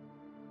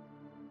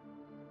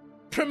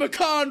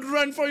 Primacon,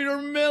 run for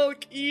your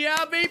milk.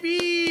 Yeah,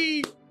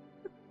 baby.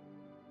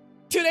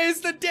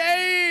 Today's the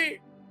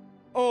day.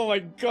 Oh my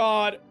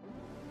god.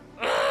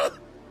 Ugh.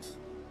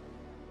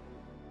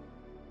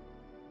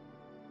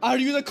 Are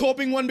you the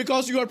coping one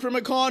because you are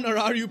Primacon, or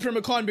are you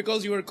Primacon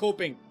because you are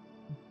coping?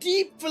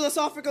 Deep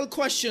philosophical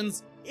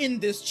questions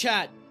in this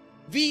chat.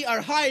 We are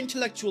high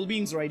intellectual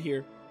beings right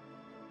here.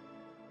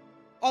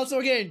 Also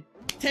again,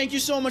 thank you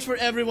so much for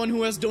everyone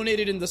who has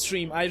donated in the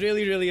stream. I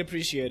really, really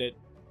appreciate it.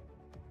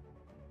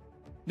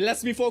 It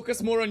lets me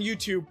focus more on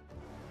YouTube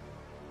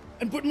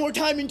and put more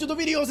time into the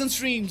videos and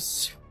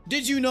streams.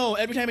 Did you know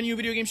every time a new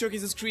video game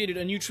showcase is created,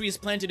 a new tree is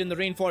planted in the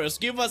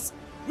rainforest?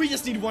 We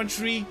just need one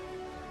tree.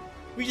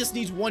 We just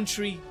need one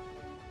tree.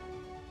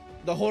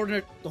 The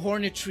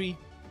hornet tree.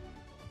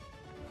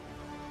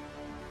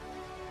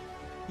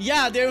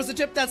 Yeah, there was a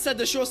tip that said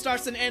the show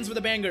starts and ends with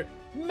a banger.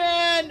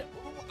 Man,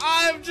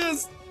 I'm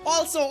just...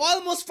 Also,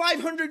 almost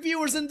 500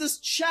 viewers in this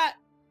chat.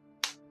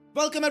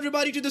 Welcome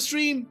everybody to the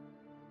stream.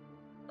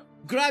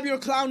 Grab your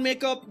clown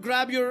makeup,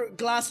 grab your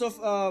glass of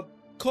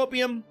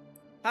copium,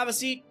 have a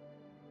seat,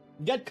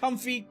 get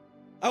comfy.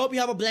 I hope you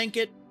have a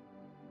blanket.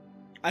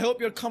 I hope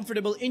you're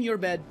comfortable in your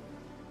bed.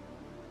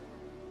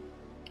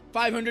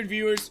 500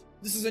 viewers.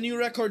 This is a new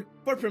record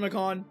for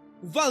Primacon.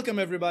 Welcome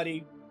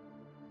everybody.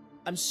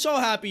 I'm so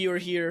happy you're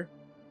here.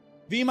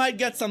 We might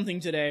get something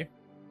today.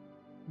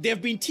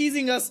 They've been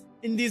teasing us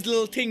in these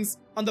little things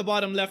on the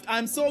bottom left.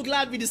 I'm so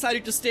glad we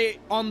decided to stay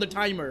on the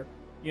timer,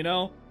 you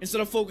know, instead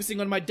of focusing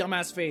on my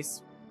dumbass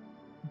face.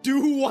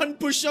 Do one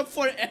push-up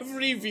for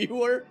every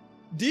viewer?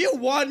 Do you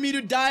want me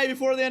to die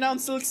before they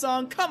announce Silk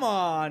Song? Come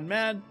on,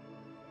 man.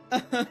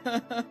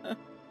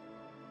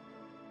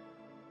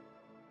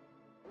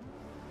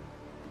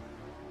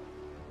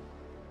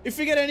 If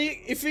we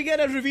get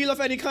a reveal of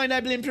any kind,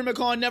 I blame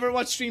Primacon. Never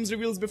watched streams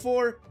reveals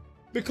before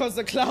because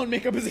the clown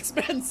makeup is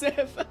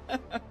expensive.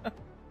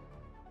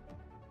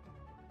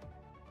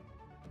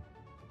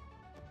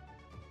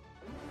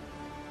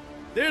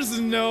 There's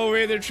no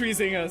way they're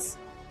treasing us.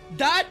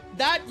 That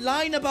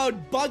line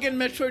about bug and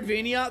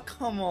Metroidvania,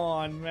 come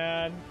on,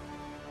 man.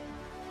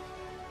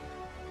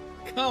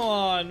 Come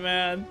on,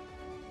 man.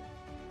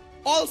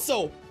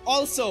 Also,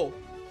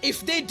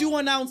 if they do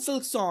announce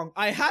Silk Song,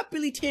 I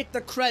happily take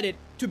the credit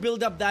to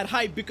build up that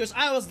hype because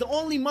I was the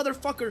only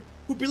motherfucker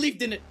who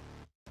believed in it.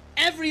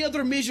 Every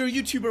other major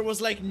YouTuber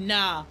was like,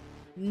 nah,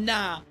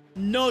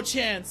 no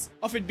chance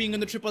of it being on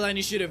the Triple I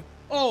initiative.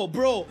 Oh,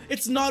 bro,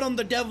 it's not on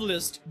the dev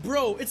list.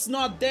 Bro, it's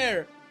not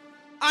there.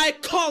 I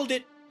called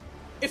it.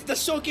 If the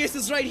showcase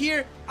is right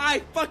here,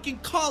 I fucking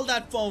called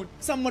that phone.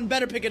 Someone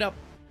better pick it up.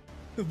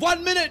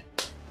 1 minute.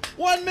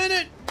 1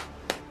 minute.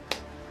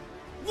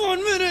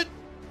 1 minute.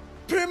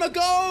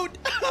 Primacon.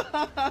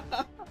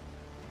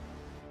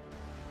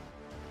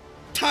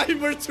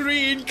 Timer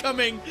 3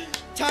 incoming.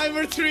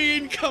 Timer 3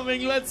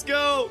 incoming. Let's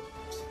go.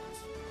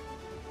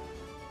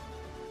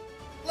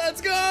 Let's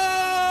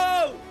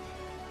go.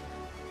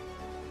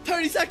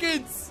 30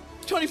 seconds.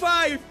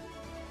 25.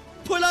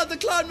 Pull out the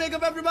clown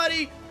makeup,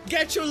 everybody.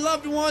 Get your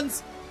loved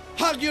ones.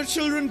 Hug your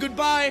children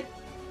goodbye.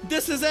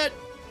 This is it.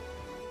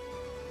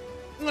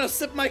 I'm gonna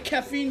sip my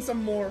caffeine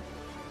some more.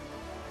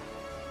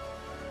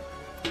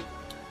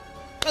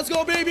 Let's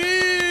go,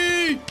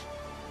 baby.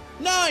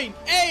 9,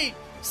 8,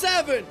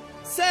 7,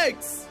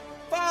 6,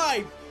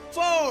 5,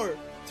 4,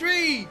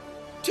 3,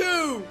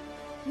 2,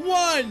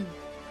 1.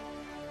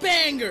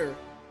 Banger.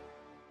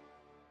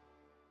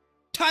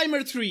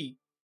 Timer 3.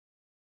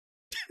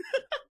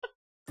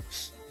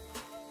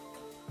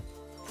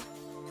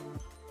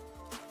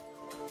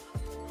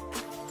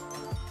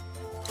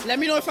 Let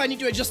me know if I need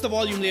to adjust the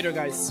volume later,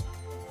 guys.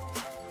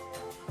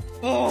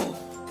 Oh,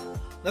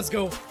 let's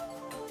go.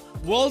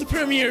 World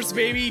premieres,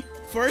 baby.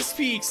 First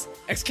peeks,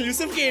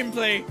 exclusive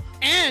gameplay,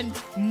 and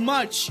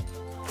much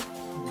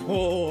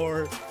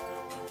more.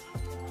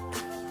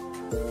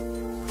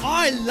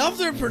 I love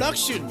their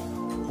production.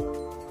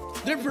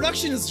 Their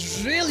production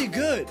is really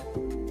good.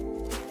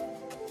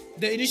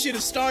 The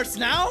initiative starts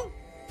now.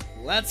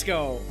 Let's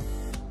go.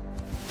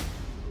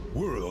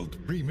 World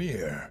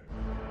premiere.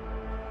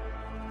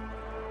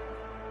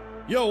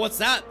 Yo, what's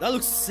that? That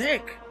looks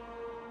sick.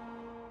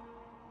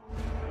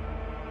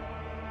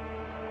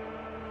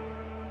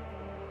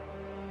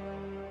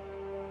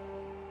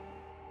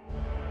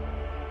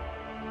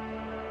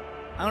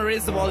 I'm gonna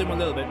raise the volume a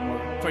little bit more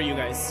for you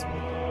guys.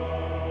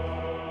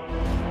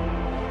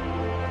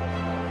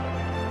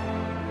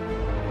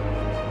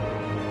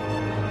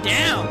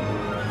 Damn!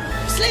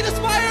 Slay the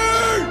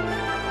Spire!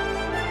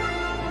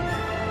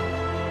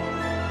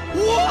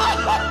 What?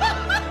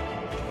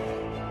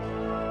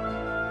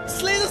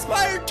 Slay the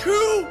Spire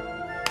 2!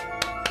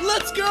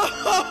 Let's go!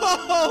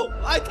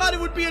 I thought it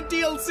would be a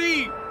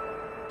DLC!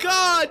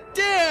 God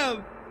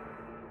damn!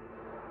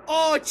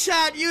 Oh,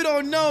 chat, you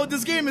don't know.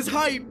 This game is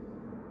hype.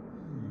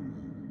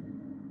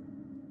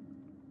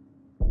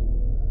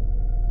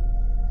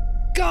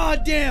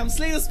 God damn,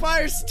 Slay the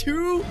Spires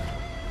 2?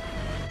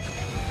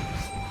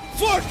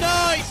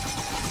 Fortnite!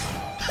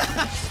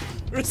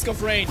 Risk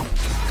of Rain.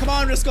 Come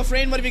on, Risk of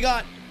Rain, what have we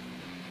got?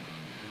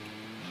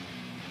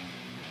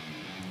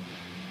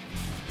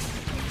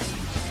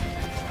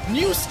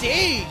 New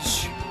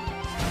stage!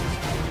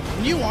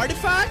 New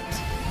artifact?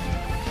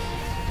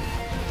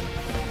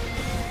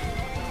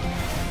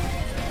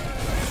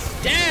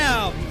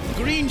 Damn!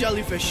 Green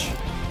jellyfish.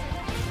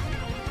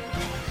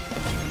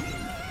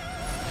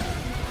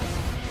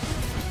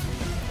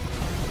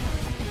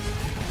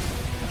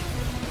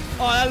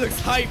 Oh, that looks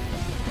hype.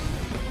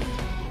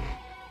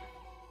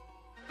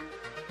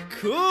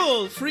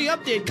 Cool! Free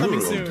update coming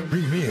World soon.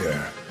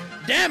 premiere.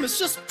 Damn, it's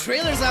just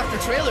trailers after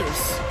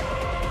trailers.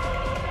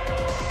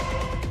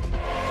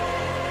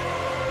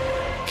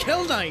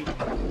 Kill Knight,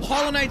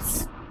 Hollow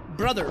Knight's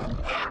brother.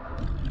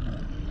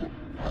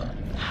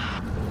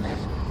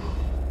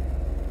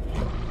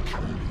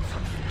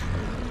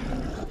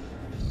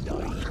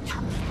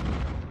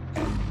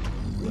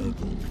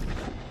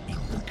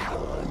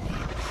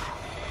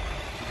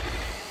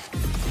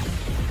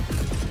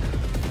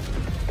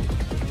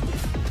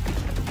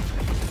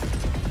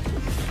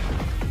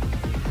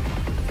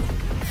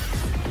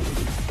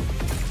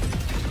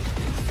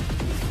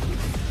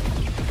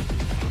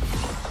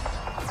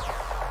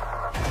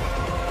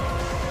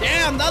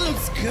 Damn, that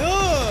looks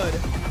good.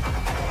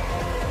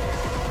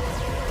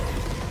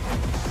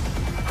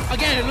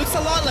 Again, it looks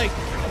a lot like...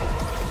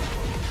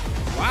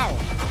 Wow.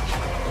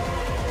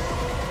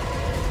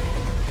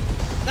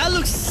 That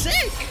looks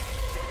sick.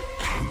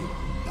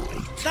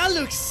 That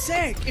looks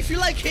sick. If you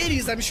like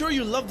Hades, I'm sure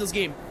you love this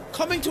game.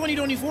 Coming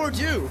 2024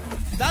 too.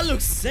 That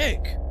looks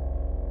sick.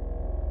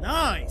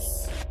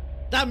 Nice.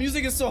 That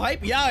music is so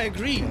hype. Yeah, I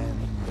agree.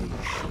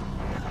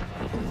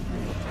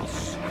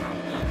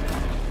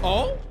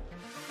 Oh?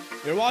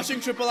 You're watching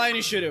Triple I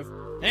Initiative.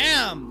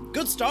 Damn,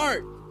 good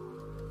start.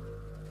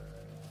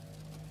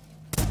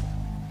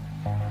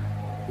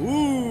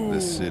 Ooh.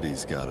 This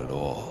city's got it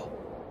all.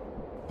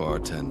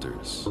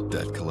 Bartenders,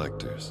 debt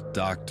collectors,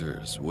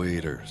 doctors,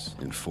 waiters,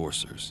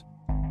 enforcers.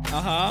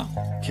 Uh-huh.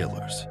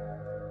 Killers.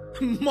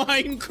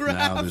 Minecraft.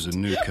 Now there's a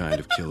new kind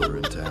of killer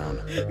in town.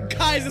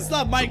 Guys, it's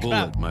not The Minecraft.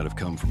 bullet might have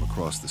come from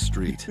across the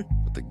street,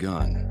 but the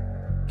gun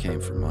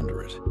came from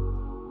under it.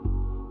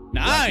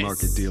 Nice. Black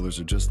market dealers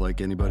are just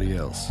like anybody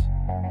else.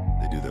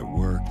 They do their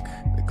work,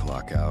 they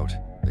clock out,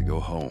 they go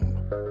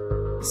home.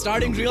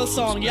 Starting real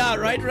song. Yeah,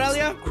 right,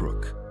 Relia?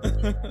 Crook.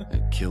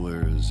 And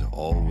killers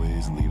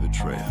always leave a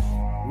trail.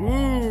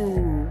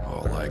 Ooh.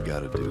 All I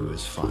gotta do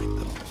is find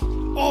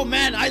them Oh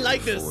man, I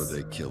like before this.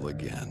 they kill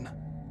again.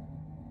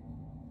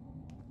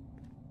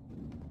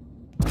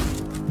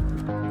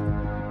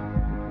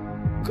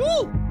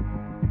 Cool.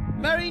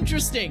 Very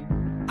interesting.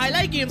 I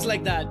like games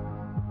like that.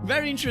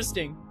 Very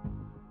interesting.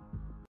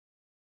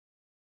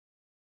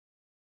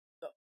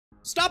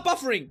 Stop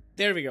buffering.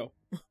 There we go.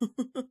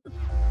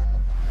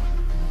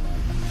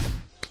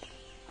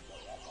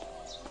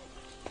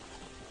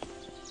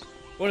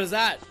 What is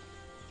that?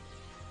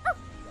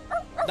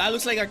 That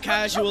looks like a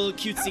casual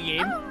cutesy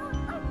game.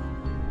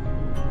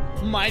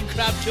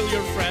 Minecraft kill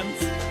your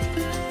friends.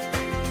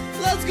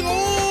 Let's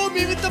go!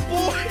 Me with the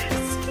boys!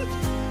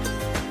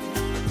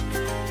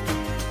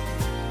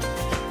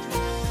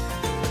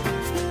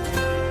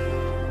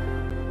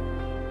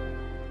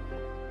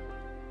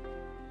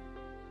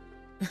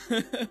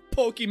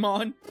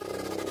 Pokemon.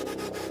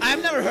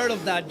 I've never heard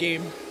of that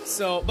game,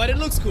 so but it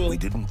looks cool. We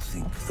didn't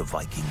think the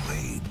Viking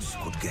raids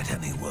could get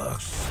any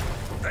worse.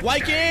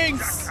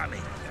 Vikings!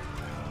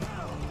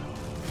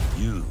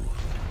 You,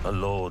 a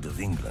lord of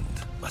England,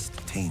 must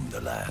tame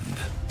the land.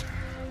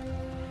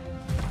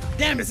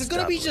 Damn, is it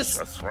gonna be just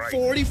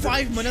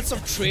 45 minutes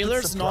of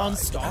trailers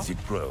non-stop? As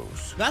it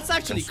grows. That's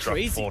actually Construct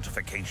crazy.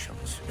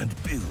 fortifications and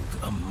build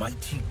a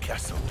mighty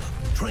castle.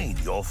 Train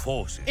your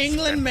forces.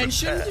 England and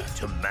mentioned? prepare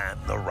to man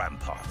the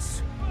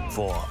ramparts.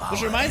 For Which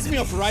our reminds me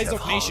of enemies Rise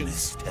have of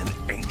Nations. harnessed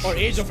an ancient Or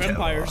Age of terror.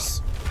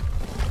 Empires.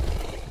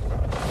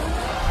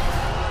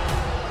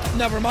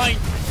 Never mind.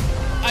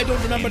 I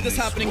don't remember this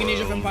happening in Age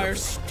of world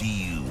Empires.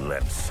 Steel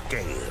and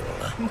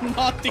scale.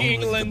 Not the Only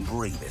England. the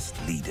bravest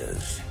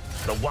leaders,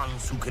 the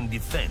ones who can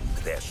defend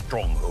their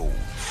strongholds,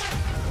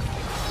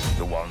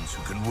 the ones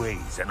who can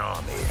raise an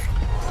army.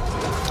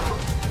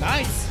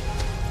 Nice.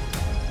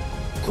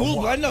 Cool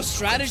one blend of who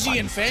strategy can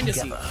and fight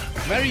fantasy. together.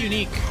 Very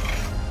unique.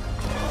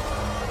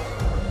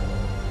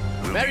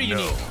 Will Very be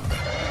unique. known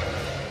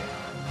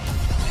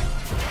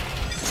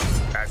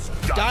as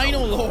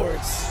Dino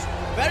Lords.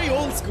 Very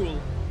old school.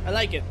 I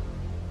like it.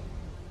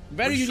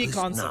 Very unique Wishlist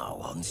concept. now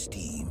on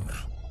Steam.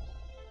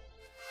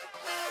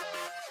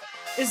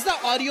 Is the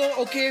audio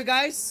okay,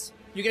 guys?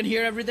 You can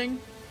hear everything?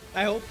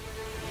 I hope.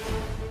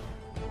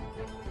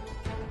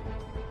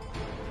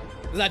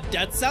 Is that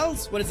Dead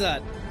Cells? What is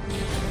that?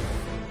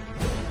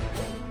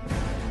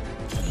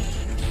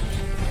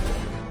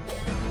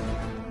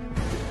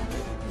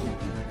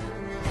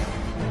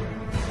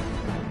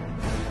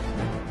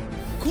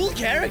 cool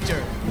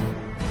character.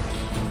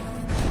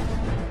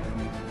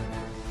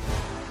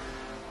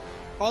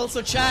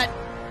 Also, chat,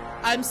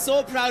 I'm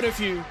so proud of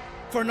you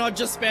for not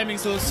just spamming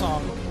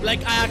Silksong.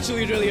 Like, I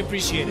actually really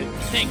appreciate it.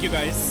 Thank you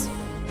guys.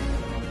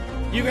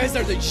 You guys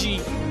are the G.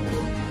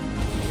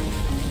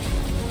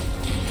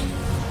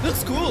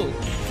 Looks cool.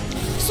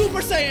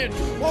 Super Saiyan!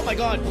 Oh my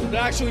god,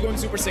 they're actually going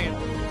Super Saiyan.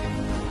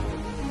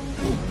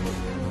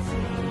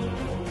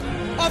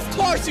 Of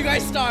course you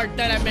guys start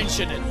that I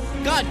mention it.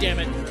 God damn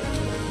it.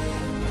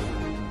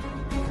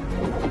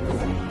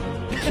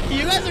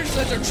 You guys are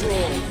such a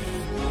troll.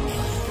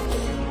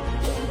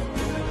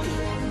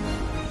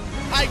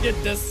 I did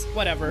this.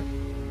 Whatever.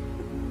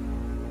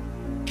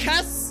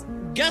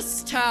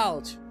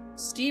 Gestalt.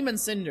 Steam and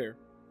Cinder.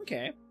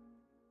 Okay.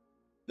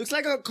 Looks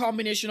like a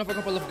combination of a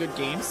couple of good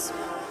games.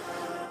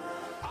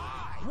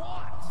 I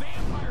want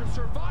Vampire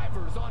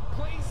Survivors on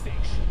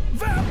PlayStation.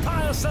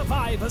 Vampire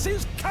Survivors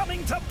is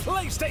coming to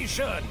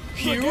PlayStation.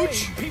 Huge. The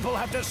game people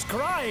have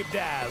described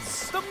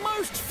as the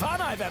most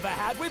fun I've ever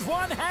had with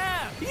one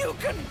hand. You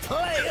can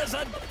play as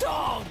a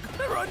dog.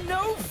 There are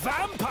no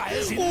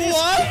vampires in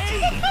this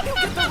game. You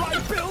get the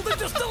right build and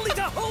just delete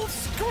a whole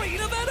screen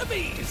of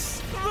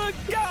enemies. The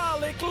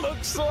garlic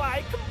looks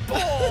like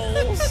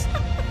balls.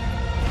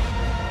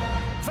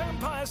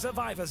 Vampire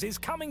Survivors is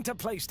coming to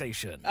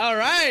PlayStation.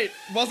 Alright,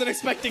 wasn't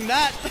expecting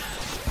that.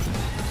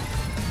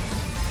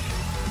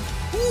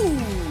 Ooh,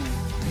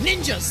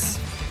 ninjas.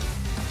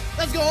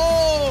 Let's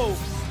go.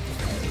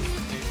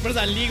 What is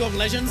that, League of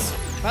Legends?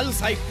 That looks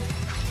hype.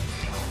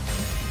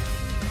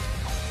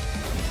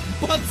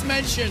 What's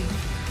mentioned?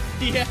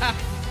 Yeah.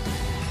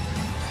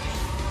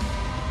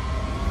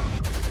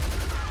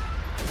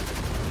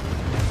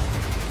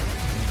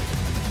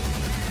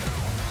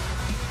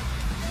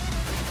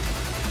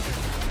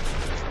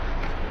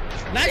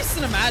 Nice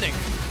cinematic.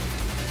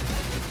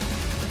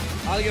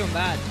 I'll give him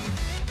that.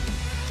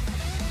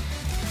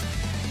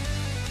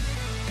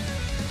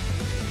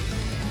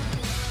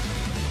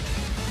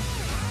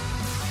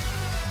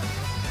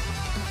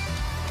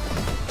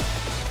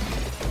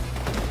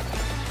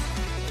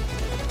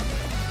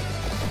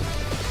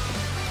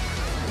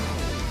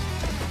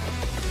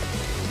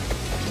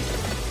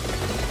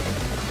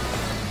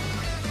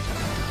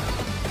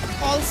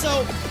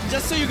 Also,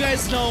 just so you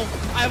guys know,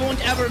 I won't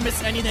ever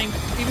miss anything.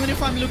 Even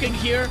if I'm looking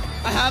here,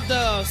 I have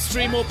the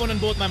stream open on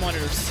both my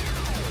monitors.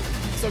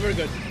 So we're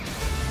good.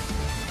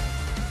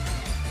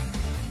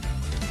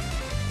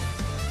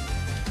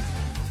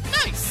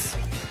 Nice!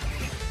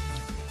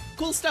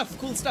 Cool stuff,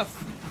 cool stuff.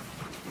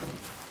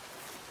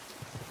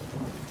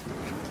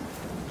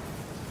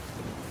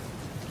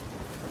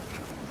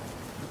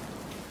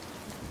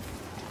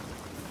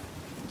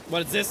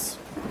 What is this?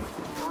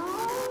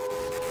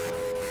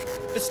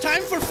 It's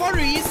time for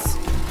furries!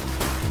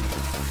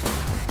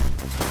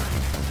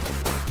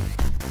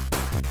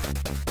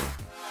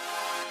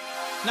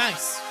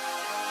 Nice.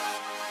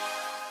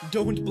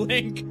 Don't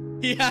blink.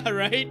 Yeah,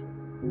 right?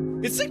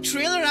 It's like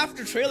trailer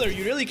after trailer.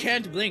 You really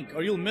can't blink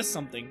or you'll miss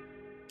something.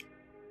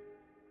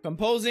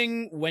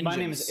 Composing Vengeance. My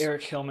name is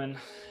Eric Hillman,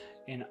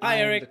 and Hi, I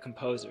am Eric. the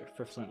composer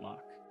for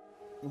Flintlock.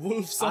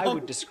 Wolf song. I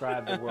would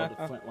describe the world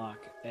of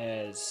Flintlock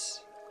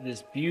as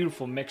this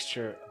beautiful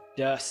mixture of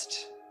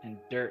dust and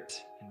dirt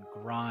and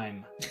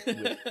grime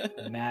with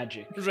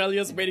magic.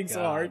 Relia's and waiting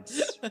so hard.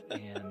 gods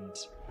and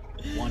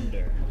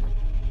wonder.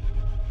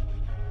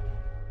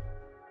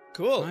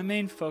 Cool. My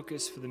main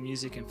focus for the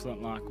music in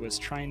Flintlock was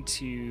trying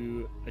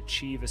to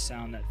achieve a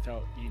sound that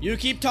felt unique. You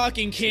keep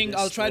talking, to King. this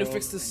I'll try to world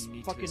fix this and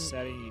unique fucking... to the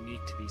setting,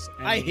 unique to these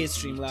I hate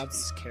enemies, unique to Streamlabs.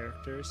 these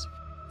characters.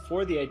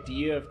 For the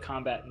idea of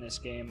combat in this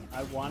game,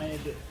 I wanted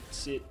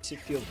it to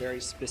feel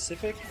very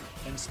specific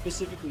and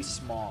specifically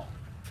small.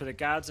 For the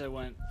gods, I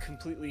went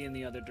completely in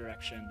the other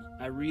direction.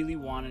 I really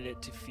wanted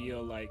it to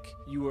feel like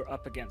you were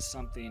up against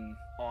something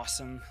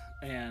awesome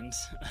and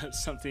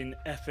something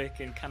epic,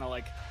 and kind of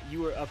like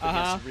you were up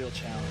against a real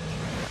challenge.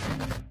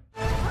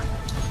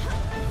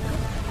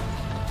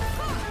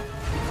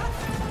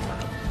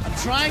 I'm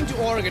trying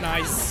to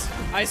organize.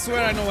 I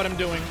swear I know what I'm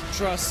doing.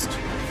 Trust.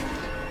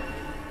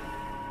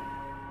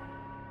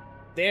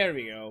 There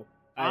we go.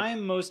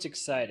 I'm most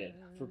excited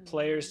for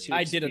players to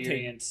I did a thing.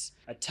 experience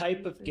a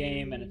type of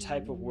game and a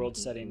type of world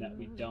setting that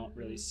we don't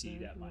really see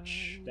that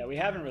much, that we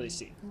haven't really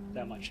seen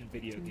that much in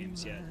video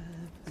games yet.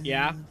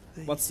 Yeah?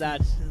 What's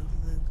that?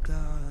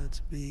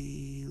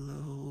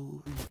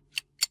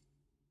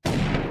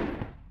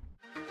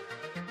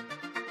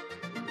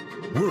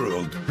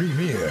 World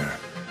premiere.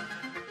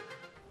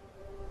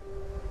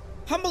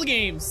 Humble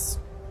Games.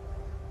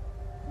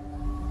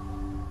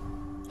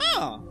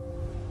 Ah.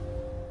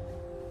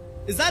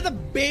 Is that the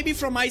baby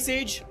from Ice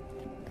Age?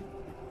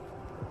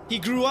 He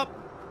grew up.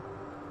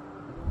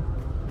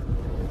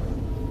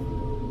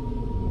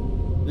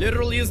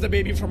 Literally is the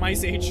baby from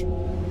Ice Age.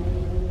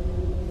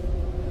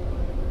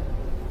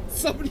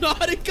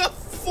 Subnautica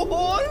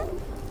 4?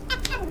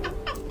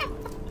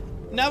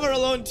 Never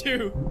Alone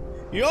 2.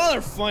 Y'all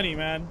are funny,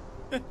 man.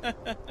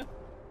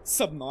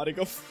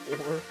 Subnautica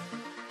 4.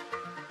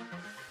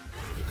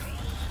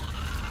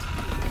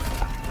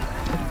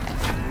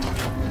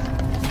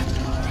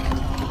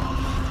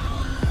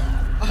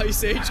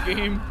 Ice Age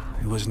game.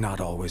 It was not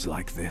always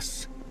like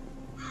this.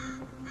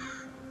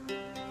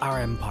 Our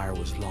empire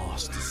was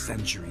lost to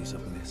centuries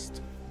of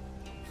mist.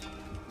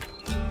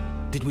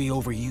 Did we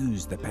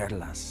overuse the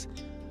Perlas?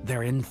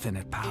 Their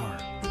infinite power?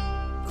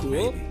 Cool.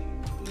 Maybe.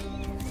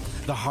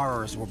 The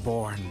horrors were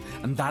born,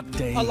 and that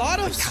day... A lot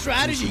of the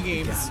strategy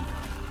cataclysm games.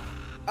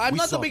 began. I'm We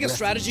not the sought biggest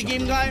strategy refuge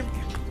game guy,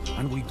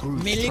 and we grew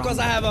mainly because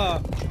I have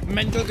a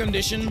mental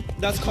condition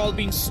that's called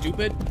being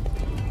stupid.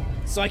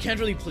 So I can't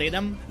really play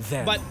them,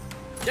 Then, but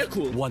they're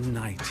cool. one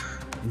night,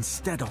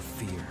 instead of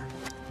fear,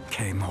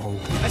 came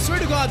hope. I swear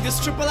to God, this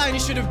AAA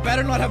initiative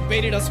better not have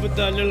baited us with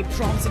the little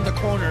prompts in the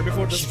corner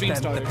before the She stream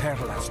bent the started.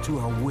 Perlas to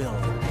her will.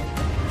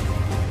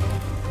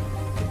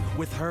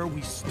 With her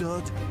we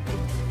stood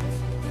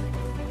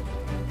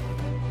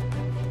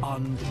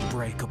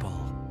unbreakable.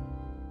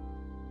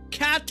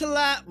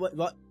 Catala...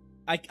 What?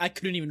 I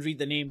couldn't even read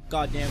the name.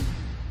 Goddamn.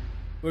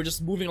 We're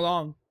just moving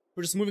along.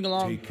 We're just moving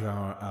along. Take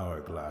our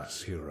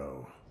hourglass,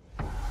 hero.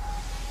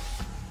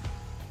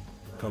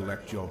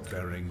 Collect your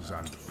bearings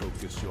and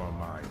focus your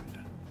mind.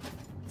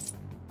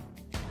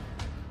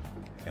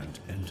 And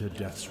enter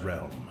Death's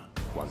realm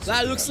once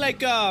That again. looks like,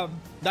 that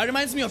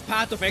reminds me of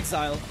Path of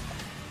Exile.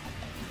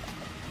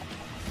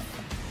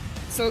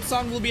 Silk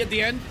Song will be at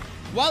the end?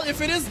 Well,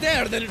 if it is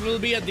there, then it will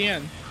be at the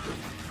end.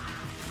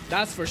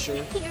 That's for sure.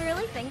 You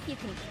really think you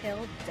can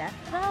kill Death,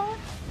 though?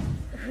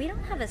 We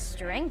don't have a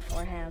string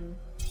for him.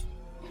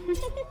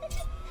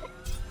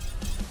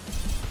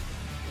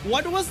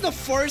 What was the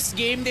first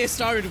game they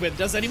started with?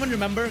 Does anyone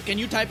remember? Can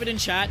you type it in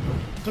chat?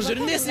 Because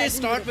didn't they say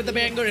start with a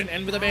banger and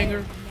end with a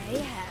banger?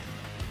 Mayhem.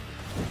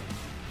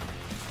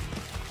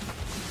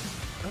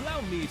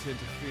 Allow me to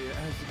interfere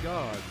as the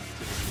gods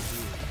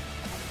typically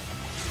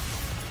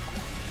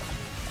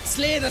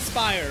Slay the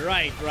Spire.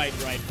 Right.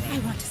 I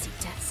want to see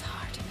Death's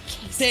heart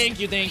encased Thank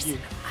you, in thank you.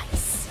 prison of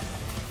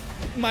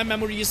ice. My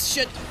memory is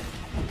shit.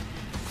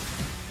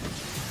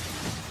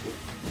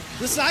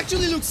 This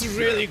actually looks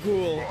really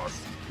cool.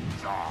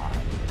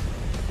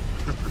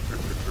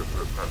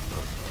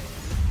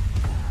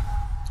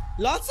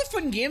 Lots of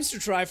fun games to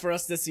try for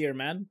us this year,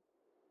 man.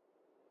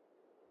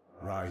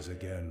 Rise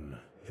again,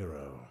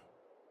 hero.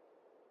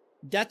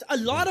 That a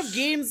lot of This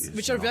games is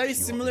which are not very your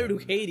similar to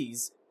end.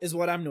 Hades is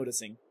what I'm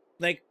noticing.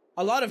 Like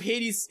a lot of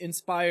Hades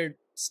inspired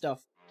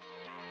stuff.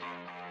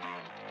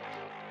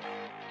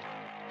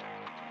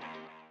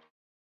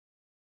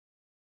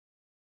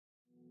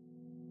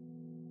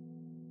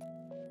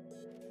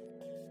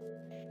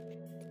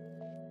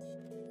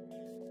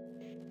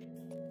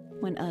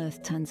 When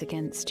Earth turns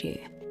against you,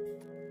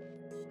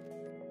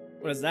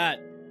 What is that?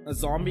 A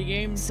zombie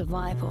game?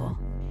 survival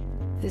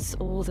is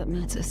all that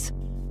matters.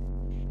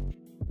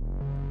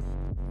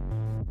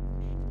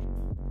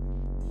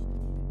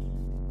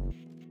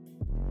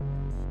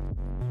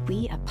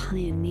 We are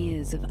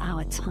pioneers of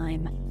our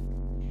time.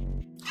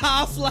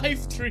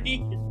 Half-Life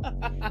 3.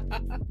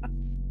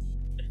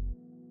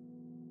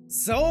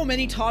 So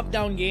many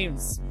top-down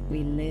games. We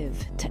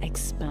live to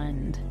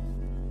expand.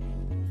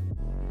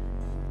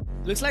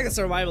 Looks like a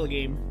survival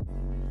game.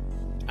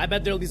 I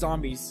bet there'll be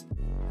zombies.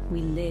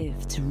 We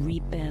live to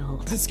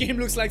rebuild. This game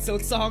looks like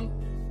Silk Song.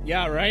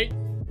 Yeah, right?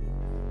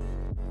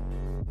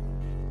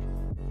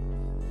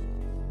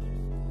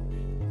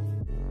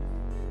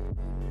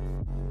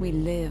 We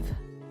live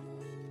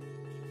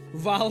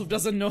Valve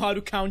doesn't know how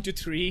to count to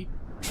 3.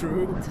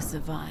 True. to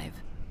survive.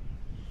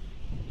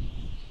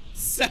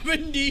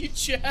 7D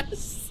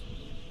chess.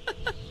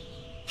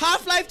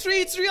 Half-Life 3,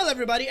 it's real,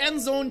 everybody. And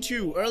Zone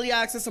 2, early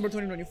access summer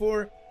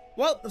 2024.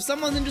 Well, if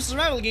someone's into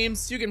survival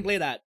games, you can play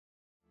that.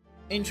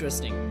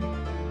 Interesting.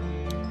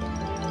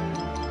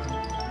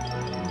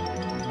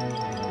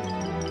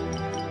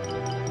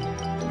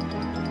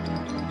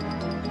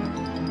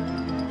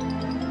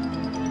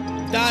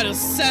 That is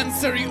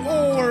sensory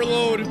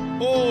overload.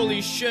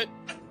 Holy shit.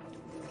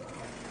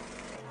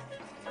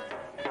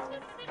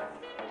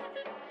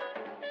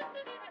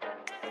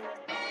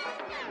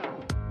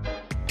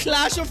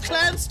 Clash of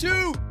Clans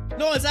 2!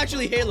 No, it's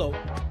actually Halo.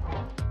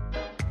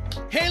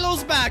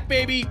 Halo's back,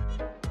 baby!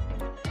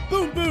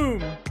 Boom,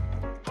 boom!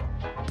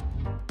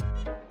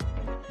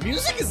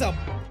 Music is a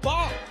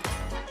bop!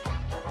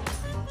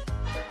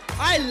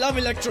 I love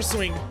Electro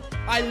Swing.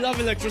 I love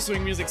Electro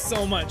Swing music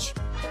so much.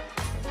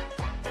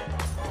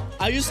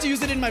 I used to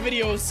use it in my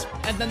videos,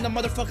 and then the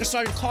motherfucker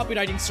started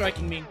copywriting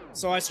striking me,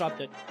 so I stopped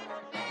it.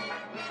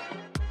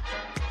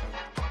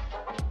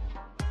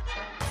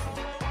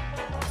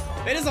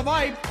 It is a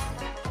vibe.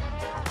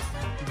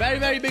 Very,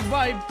 very big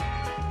vibe.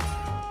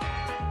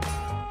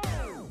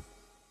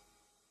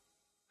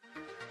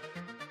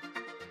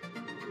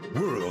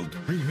 World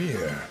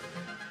premiere.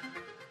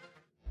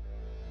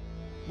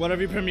 What are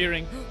we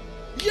premiering?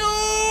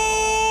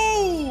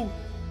 Yo!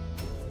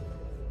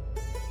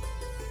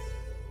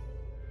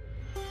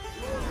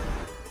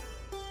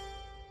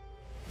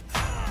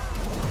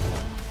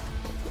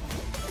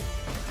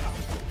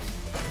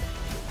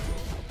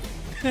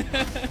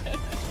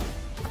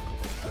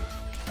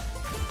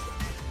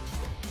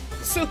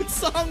 Silk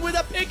Song with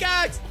a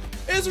pickaxe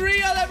is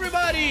real,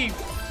 everybody!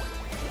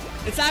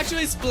 It's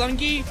actually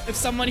Spelunky, if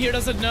someone here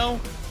doesn't know.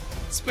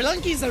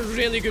 Spelunky is a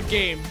really good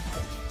game.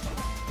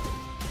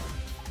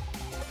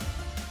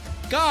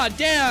 God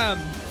damn!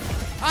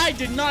 I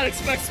did not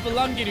expect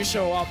Spelunky to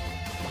show up.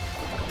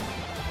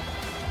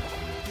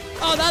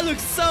 Oh, that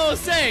looks so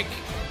sick!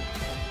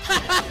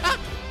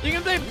 You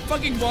can play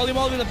fucking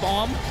volleyball with a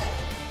bomb?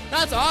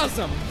 That's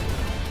awesome!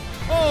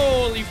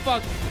 Holy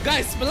fuck.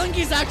 Guys, Spelunky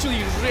is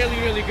actually a really,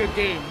 really good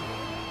game.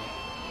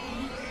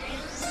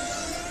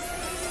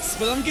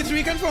 Spelunky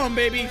 3 confirmed,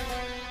 baby!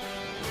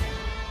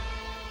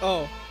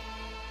 Oh.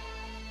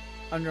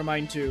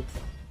 Undermine 2.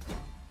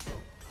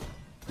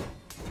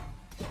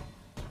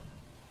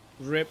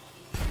 RIP.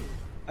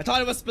 I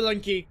thought it was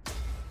Spelunky.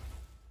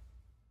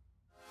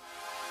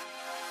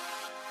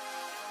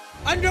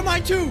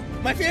 Undermine 2!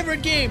 My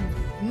favorite game!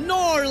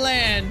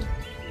 Norland!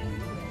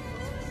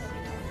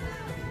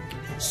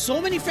 So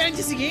many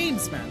fantasy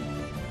games, man.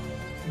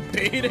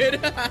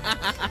 Baited.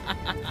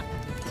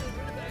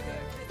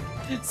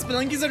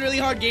 Spelunky's a really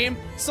hard game.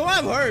 So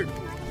I've heard.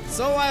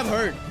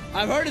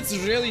 I've heard it's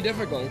really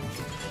difficult.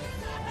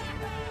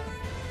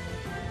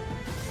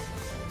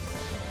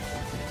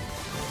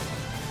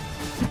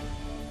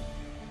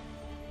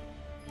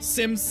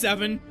 Sims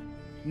 7,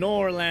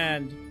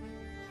 Norland.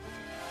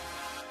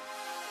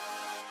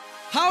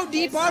 How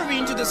deep are we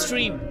into the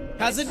stream?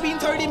 Has it been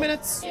 30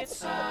 minutes?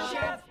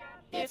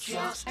 It's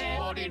just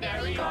an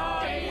ordinary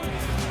game.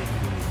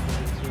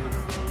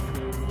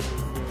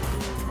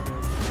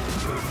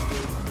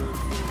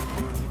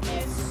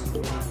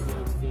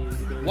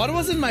 What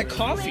was in my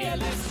coffee?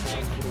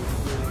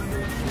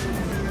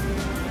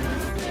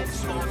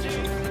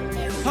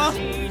 Huh?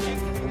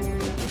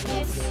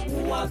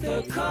 What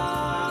the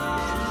car?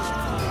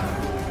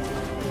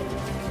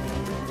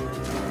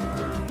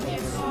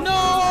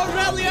 No,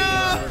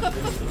 Aurelia!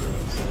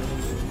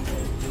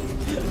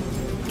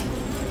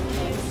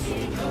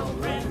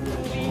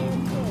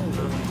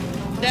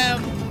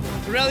 Damn,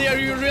 Aurelia, are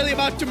you really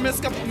about to miss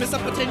a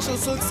potential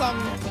Silk Song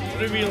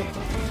reveal?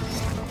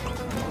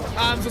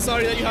 I'm so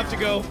sorry that you have to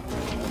go.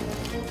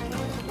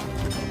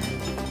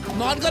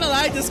 Not gonna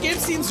lie, this game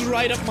seems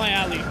right up my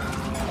alley.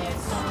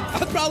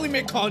 I'll probably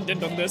make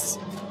content on this.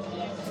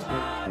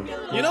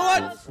 You know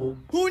what?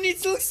 Who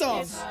needs Silk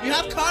Song? You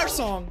have Car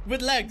Song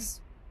with legs.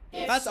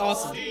 That's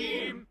awesome.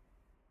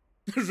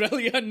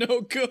 Aurelia,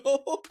 no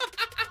go.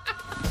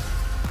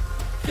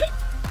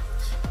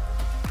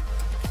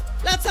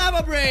 Let's have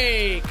a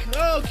break.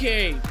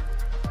 Okay.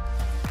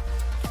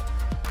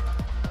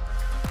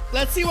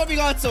 Let's see what we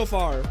got so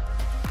far.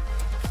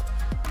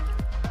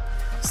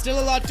 Still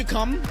a lot to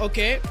come.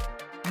 Okay.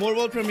 More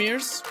world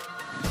premieres.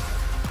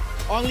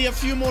 Only a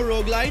few more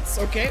roguelites.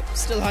 Okay.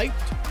 Still hyped.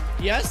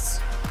 Yes.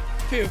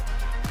 Phew.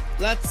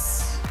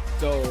 Let's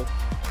go.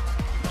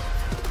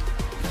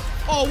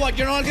 Oh, what?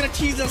 You're not gonna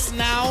tease us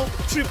now?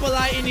 Triple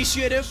I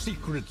initiative?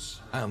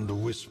 Secrets and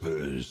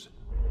whispers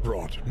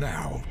brought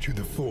now to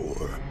the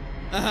fore.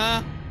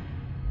 Uh-huh.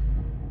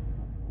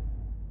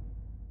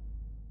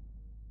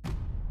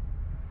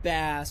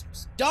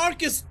 Basps.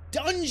 Darkest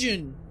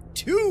Dungeon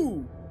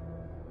 2.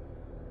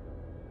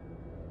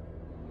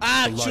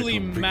 Actually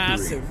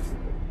massive.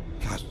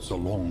 Casts a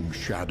long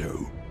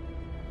shadow.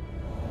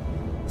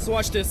 So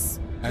watch this.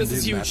 This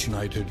is huge. And in that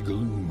nighted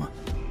gloom,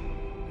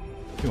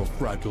 your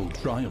fragile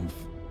triumph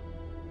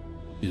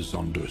is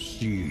under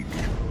siege.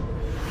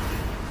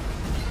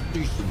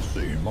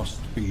 Decency must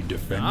be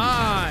defended.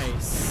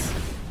 Nice.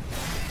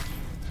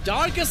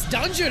 Darkest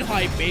Dungeon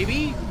hype,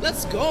 baby.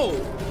 Let's go.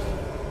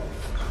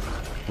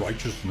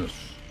 Righteousness.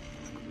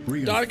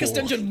 Darkest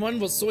Dungeon 1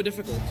 was so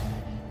difficult.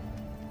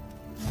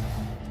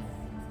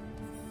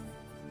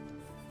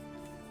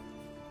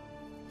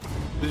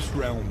 This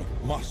realm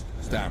must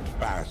stand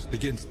fast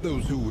against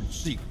those who would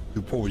seek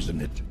to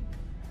poison it.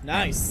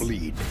 Nice. And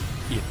bleed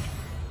it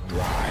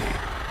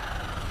dry.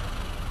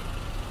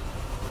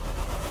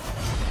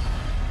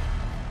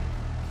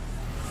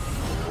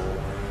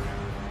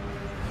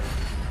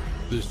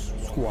 This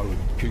squalid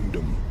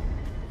kingdom,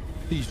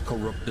 these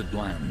corrupted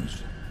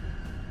lands,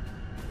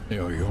 they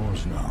are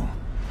yours now,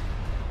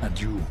 and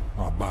you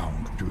are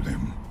bound to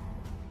them.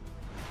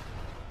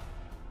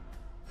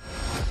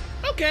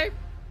 Okay,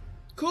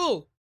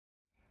 cool.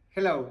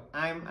 Hello,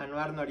 I'm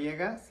Anuar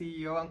Noriega,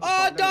 CEO and Oh,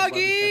 co-founder of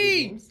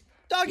Doggy! Games,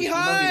 Doggy, a team of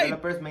hi!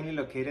 developers mainly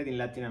located in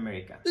Latin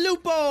America.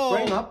 Lupo!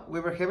 Growing up, we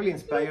were heavily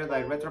inspired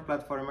by retro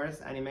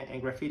platformers, anime, and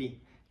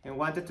graffiti, and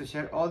wanted to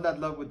share all that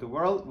love with the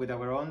world with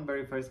our own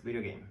very first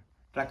video game,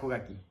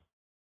 Rakugaki.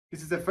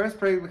 This is the first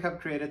project we have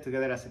created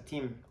together as a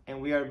team,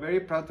 and we are very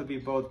proud to be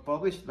both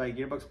published by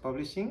Gearbox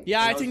Publishing.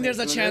 Yeah, and I think also there's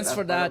a included chance as for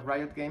part that. of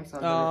Riot Games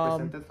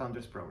Underrepresented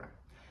Founders Program.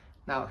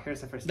 Now,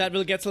 here's the first. That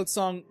will get Silk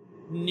Song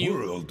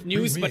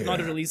news, but not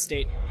a release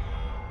date.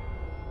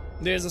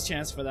 There's a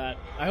chance for that.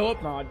 I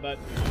hope not, but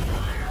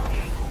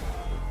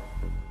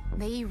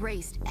they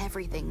erased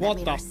everything that what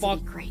made the our fuck?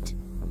 city great.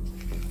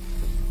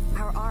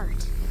 Our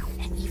art,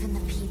 and even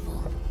the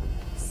people,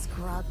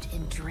 scrubbed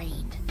and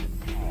drained.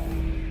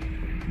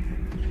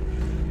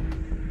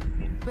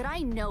 But I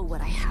know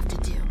what I have to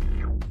do.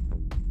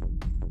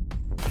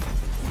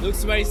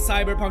 Looks very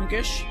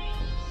cyberpunkish.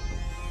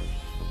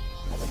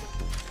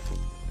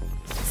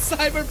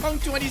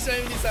 Cyberpunk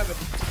 2077.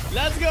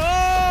 Let's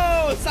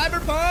go!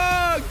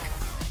 Cyberpunk!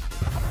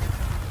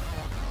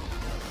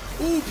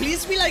 Ooh,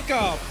 please be like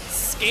a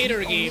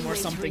skater game or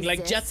something,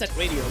 like Jet Set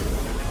Radio.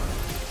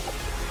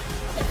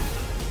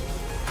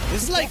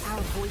 This is like...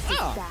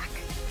 Ah.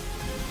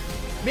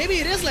 Maybe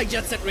it is like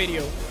Jet Set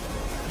Radio.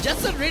 Jet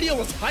Set Radio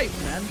was hype,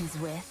 man.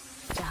 With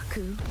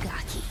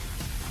Rakugaki.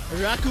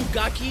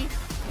 Rakugaki?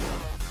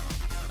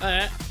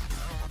 Alright.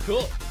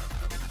 Cool.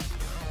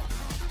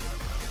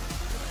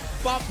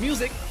 Pop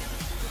music.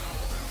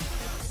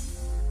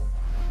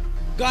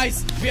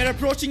 Guys, we are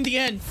approaching the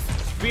end.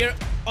 We are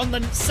on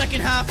the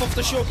second half of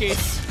the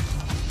showcase.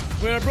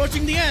 We're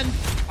approaching the end.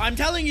 I'm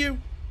telling you.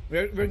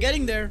 We're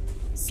getting there.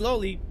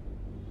 Slowly.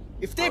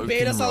 If they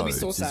bait us, I'll be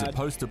so sad. It's a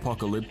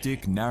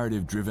post-apocalyptic,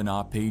 narrative-driven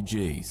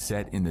RPG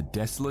set in the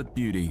desolate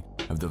beauty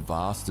of the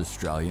vast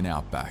Australian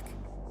outback.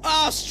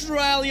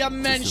 Australia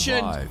mentioned!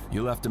 To survive,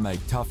 you'll have to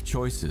make tough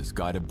choices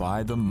guided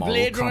by the moral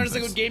Blade Runner compass,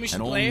 is a good game you should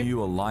an play.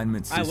 all-new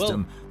alignment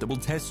system that will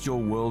test your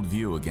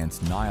worldview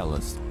against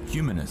nihilist,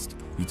 humanist,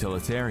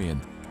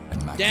 utilitarian,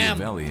 and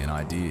Machiavellian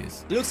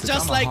ideas. Looks Become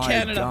just a like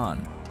hired Canada.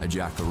 gun, a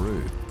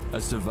jackaroo,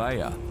 a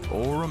surveyor,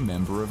 or a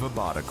member of a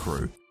barter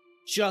crew.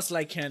 Just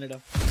like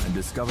Canada. And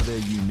discover their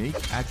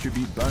unique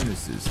attribute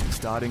bonuses,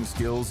 starting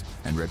skills,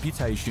 and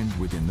reputation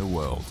within the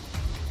world.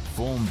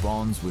 Form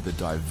bonds with a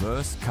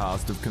diverse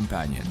cast of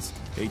companions,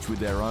 each with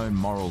their own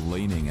moral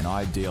leaning and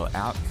ideal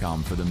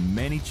outcome for the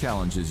many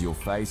challenges you'll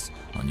face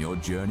on your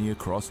journey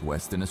across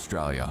Western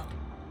Australia.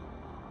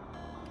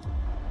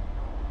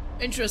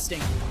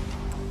 Interesting.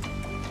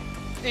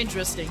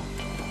 Interesting.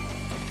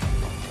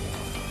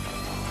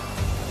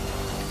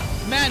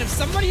 Man, if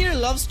somebody here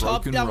loves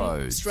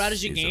top-down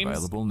strategy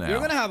games, you're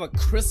gonna have a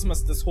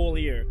Christmas this whole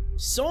year.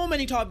 So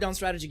many top-down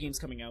strategy games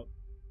coming out.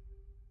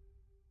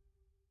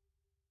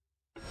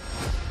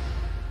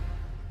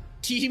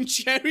 Team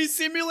Cherry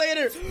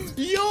Simulator!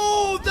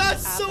 Yo,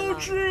 that's so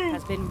true!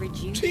 Has been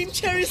reduced Team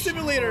Cherry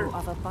Simulator!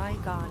 Of a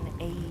bygone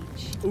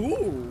age.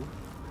 Ooh.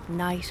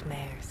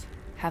 Nightmares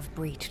have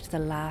breached the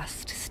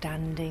last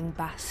standing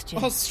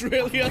bastion.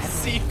 Australia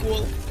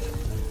sequel.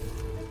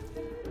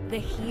 The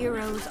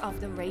heroes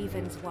of the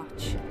Raven's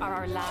Watch are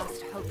our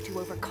last hope to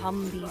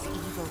overcome these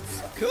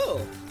evils.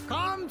 Cool.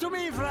 Come to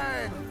me,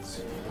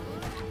 friends!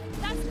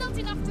 That's not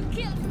enough to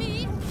kill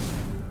me!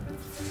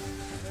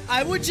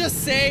 I would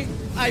just say,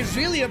 I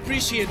really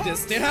appreciate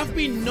this. There have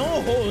been no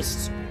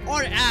hosts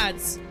or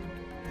ads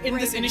in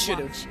this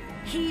initiative.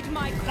 Heed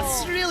my call.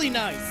 That's really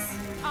nice.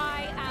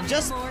 I am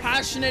just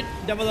passionate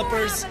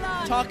developers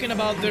talking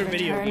about their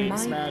video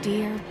games, man.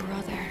 Dear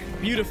brother.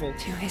 Beautiful.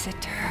 To his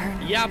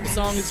eternal Yap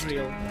song is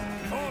real.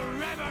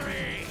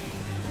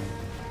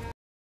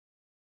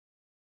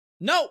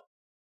 No!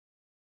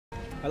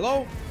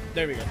 Hello?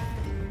 There we go.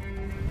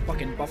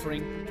 Fucking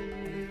buffering.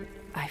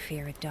 I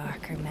fear a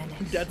darker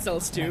menace. Dead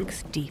Cells 2.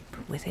 Lurks deep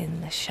within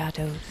the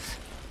shadows.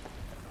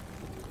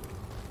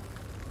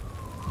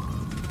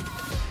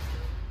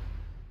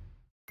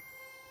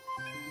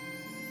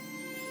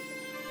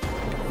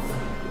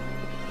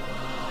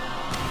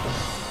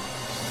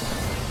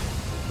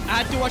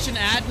 Ad to watch an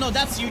ad? No,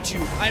 that's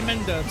YouTube. I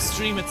meant the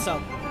stream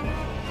itself.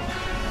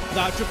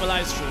 The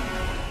III stream.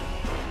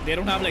 They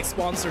don't have like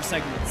sponsored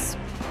segments.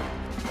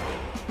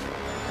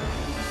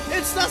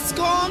 It's the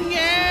Skong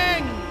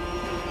gang!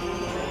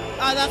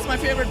 Ah, that's my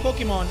favorite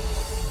Pokemon.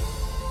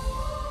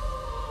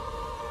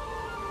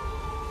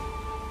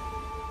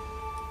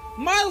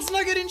 Miles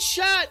Nugget in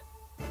chat!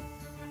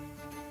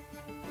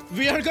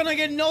 We are gonna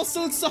get no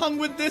Silk Song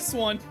with this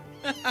one.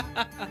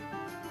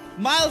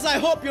 Miles, I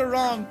hope you're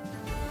wrong.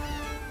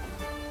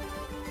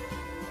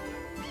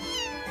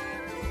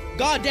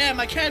 God damn,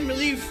 I can't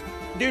believe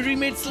they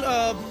remade Sea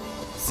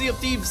of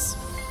Thieves.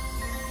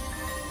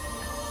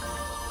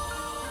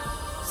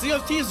 Sea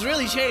of Thieves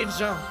really changed,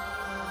 huh?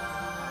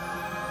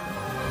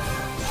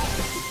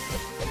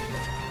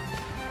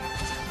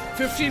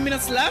 $15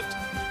 minutes left?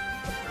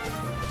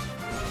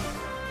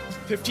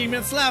 15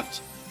 minutes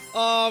left.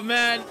 Oh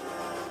man.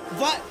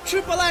 What?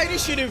 III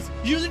initiative.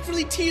 You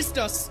literally teased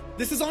us.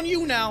 This is on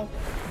you now.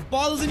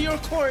 Ball is in your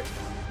court.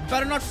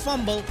 Better not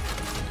fumble.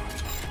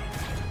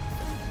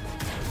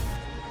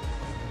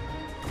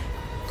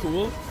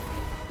 Cool.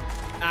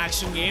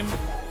 Action game.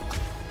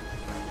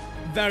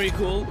 Very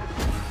cool.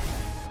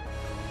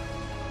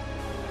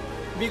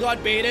 We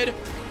got baited.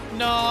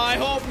 No, I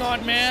hope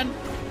not, man.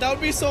 That would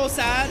be so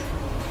sad.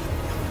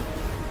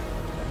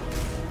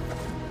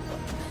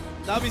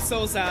 That would be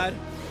so sad.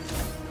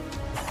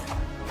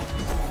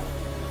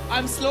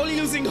 I'm slowly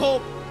losing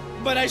hope,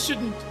 but I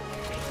shouldn't.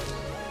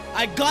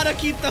 I gotta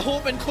keep the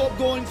hope and cope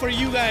going for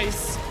you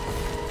guys.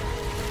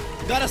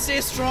 Gotta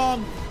stay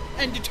strong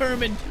and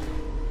determined.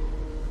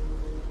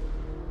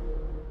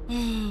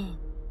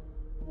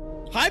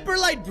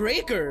 Hyperlight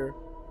Breaker.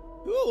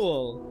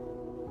 Cool.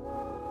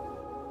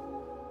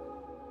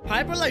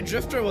 Hyperlight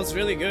Drifter was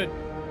really good.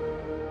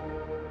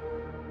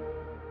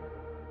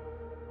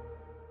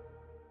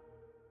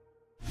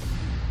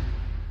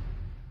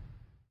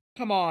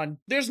 Come on.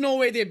 There's no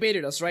way they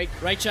baited us, right?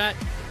 Right, chat?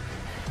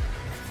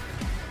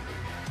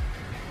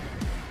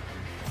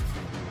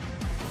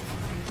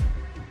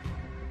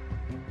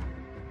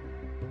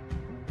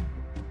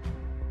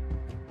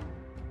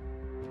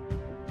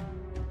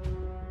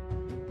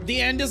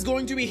 The end is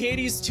going to be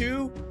Hades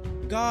too?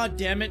 God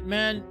damn it,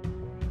 man.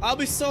 I'll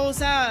be so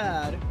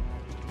sad.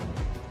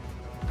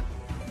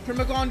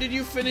 Primacon, did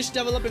you finish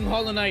developing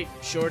Hollow Knight?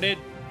 Sure did.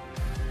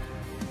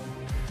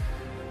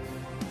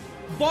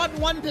 Bought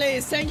one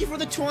place. Thank you for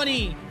the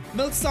 20.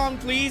 Milk Song,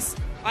 please.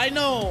 I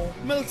know.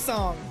 Milk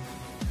Song.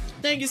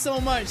 Thank you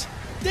so much.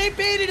 They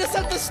baited us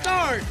at the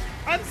start.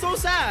 I'm so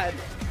sad.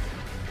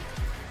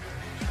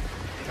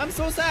 I'm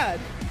so sad.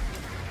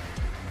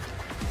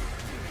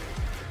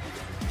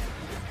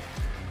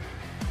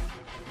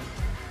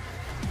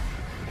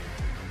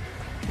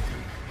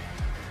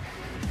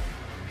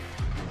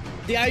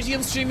 The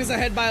IGM stream is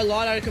ahead by a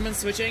lot. I recommend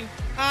switching.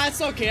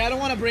 It's okay. I don't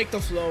want to break the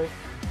flow.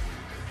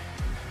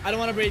 I don't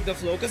want to break the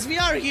flow because we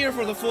are here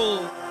for the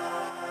full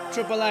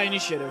III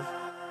initiative.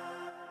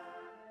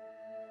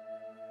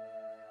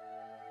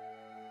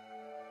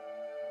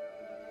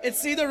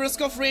 It's either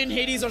Risk of Rain,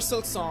 Hades, or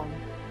Silk Song.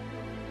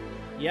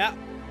 Yeah.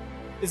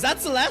 Is that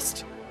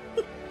Celeste?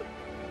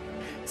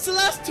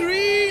 Celeste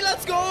 3!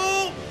 Let's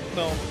go!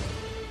 No.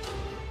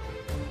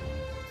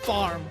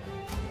 Farm.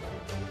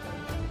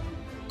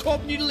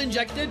 Cope needle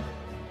injected?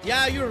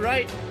 Yeah, you're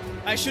right.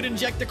 I should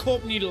inject the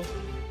cope needle.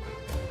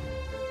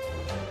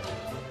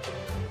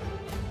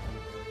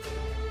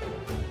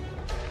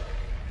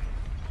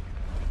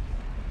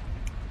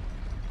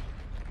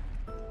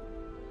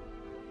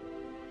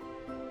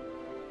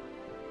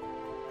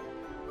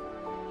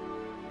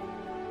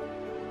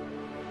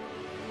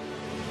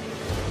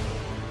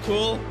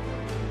 Cool.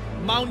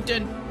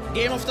 Mountain.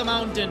 Game of the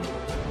Mountain.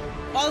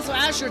 Also,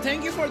 Asher,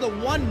 thank you for the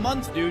 1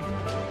 month, dude.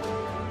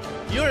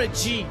 You're a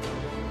G.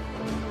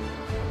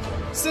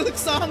 Silk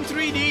Song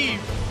 3D.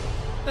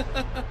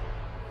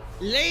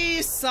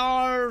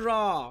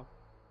 Leysara.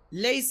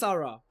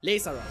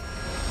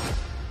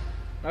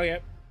 Okay.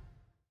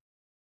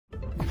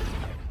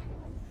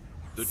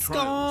 The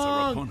trials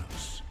are upon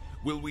us.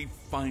 Will we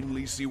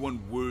finally see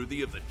one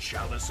worthy of the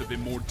chalice of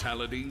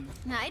immortality?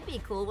 I'd be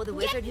cool with a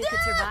wizard who could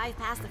survive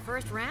past the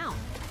first round.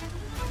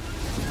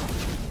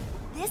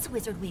 This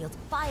wizard wields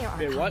fire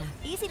arcana. Wait, what?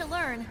 Easy to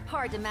learn,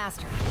 hard to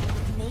master.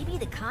 Maybe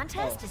the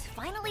contest is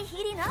finally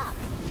heating up.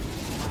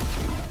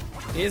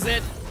 Is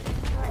it?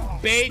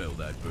 Bait. Smell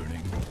that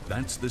burning?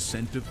 That's the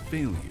scent of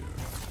failure.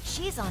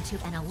 She's onto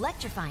an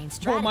electrifying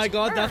strategy. Oh my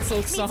god, that's so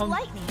Meets song.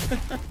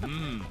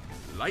 lightning.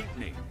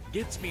 Lightning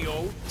gets me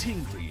all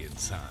tingly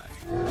inside.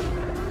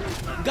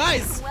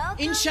 Guys, Welcome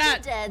in to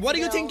chat, what are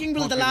you Deadsville. thinking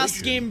will the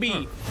last game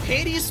be?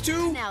 Hades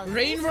 2, Now,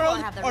 Rain these four World,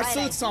 have the or right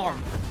Silk idea.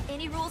 Song?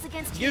 Any rules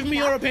against Give teaming me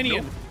your up?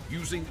 opinion. Nope.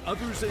 Using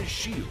others as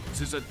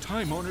shields is a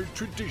time-honored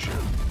tradition.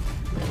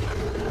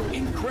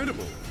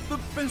 Incredible. The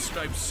best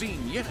I've seen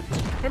yet.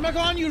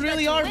 Primacon, you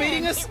really But to are win,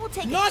 baiting us? it will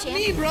take a Not me,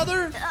 champion.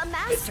 brother! A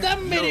master. It's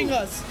them baiting No.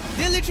 us!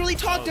 They literally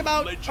talked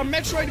about a legend.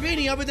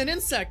 Metroidvania with an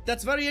insect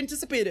that's very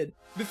anticipated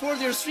before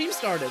their stream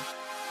started.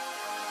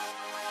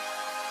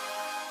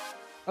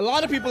 A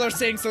lot of people are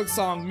saying Silk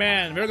Song.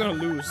 Man, we're gonna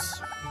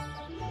lose.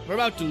 We're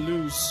about to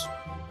lose.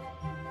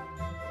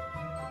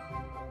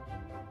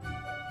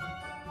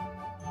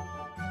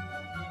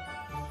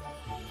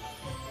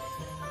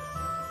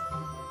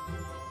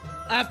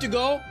 I have to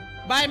go.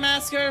 Bye,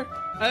 Masker.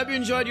 I hope you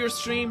enjoyed your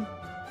stream.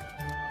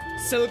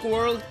 Silk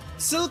World.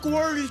 Silk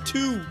World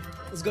 2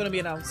 is gonna be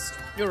announced.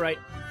 You're right.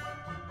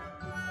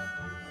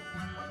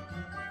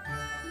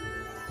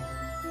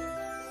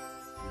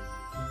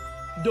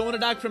 Don't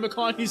attack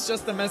Primacon, he's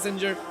just a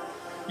messenger.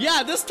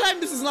 Yeah, this time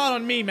this is not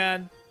on me,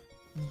 man.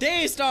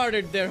 They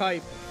started their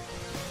hype.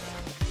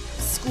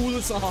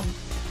 School song.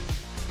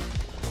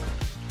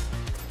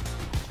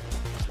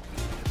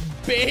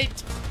 Bait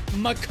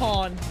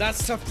Macon.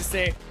 That's tough to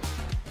say.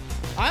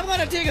 I'm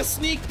gonna take a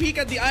sneak peek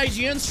at the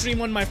IGN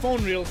stream on my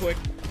phone real quick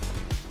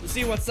to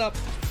see what's up.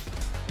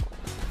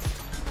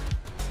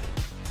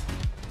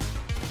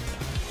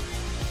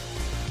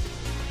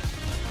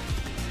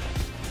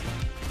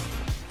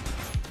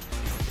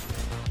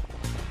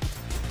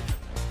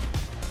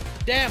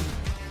 Damn,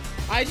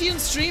 IGN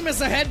stream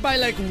is ahead by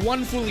like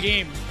 1 full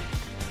game.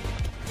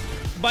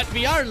 But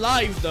we are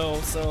live though,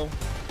 so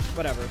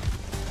whatever.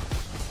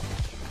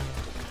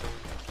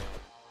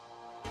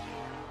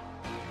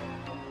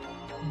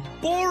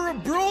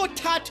 Bro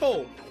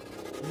Tato.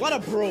 What a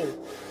bro.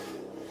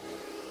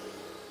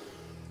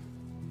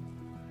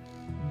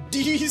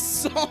 D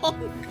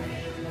song.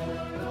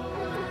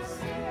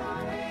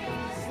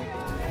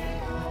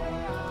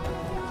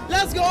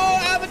 Let's go,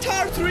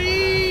 Avatar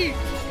 3.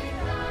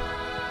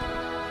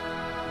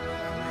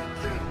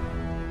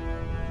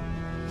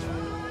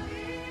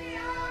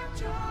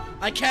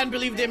 I can't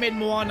believe they made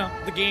Moana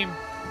the game.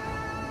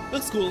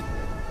 Looks cool.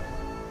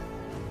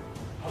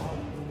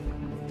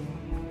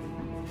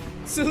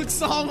 Silk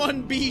Song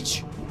on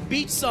beach.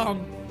 Beach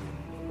song.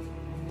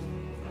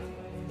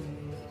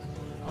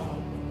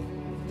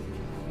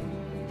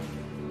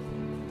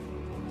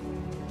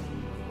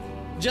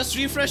 Just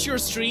refresh your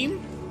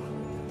stream?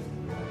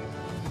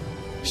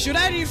 Should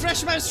I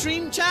refresh my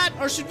stream, chat,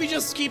 or should we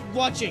just keep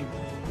watching?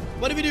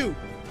 What do we do?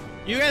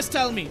 You guys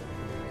tell me.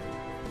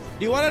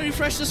 Do you want to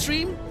refresh the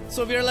stream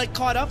so we're like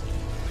caught up?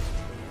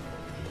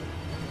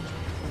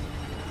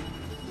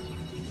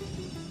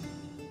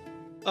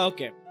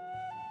 Okay.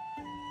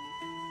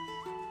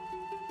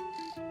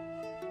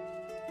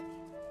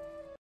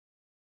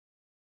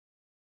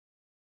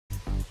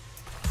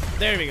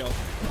 There we go.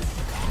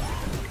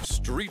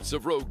 Streets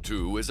of Rogue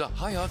 2 is a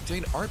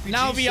high-octane RPG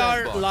now we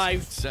are sandbox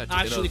live, set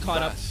actually in a caught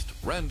vast,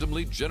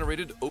 randomly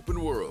generated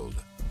open world.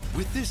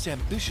 With this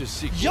ambitious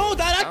sequel, yo,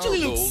 that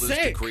actually our looks goal sick.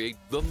 is to create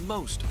the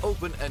most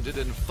open-ended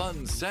and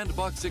fun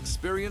sandbox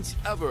experience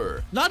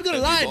ever. Not gonna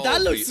and lie,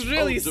 that evolve looks the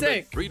really ultimate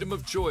sick. freedom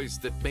of choice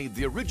that made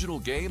the original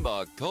game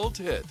a cult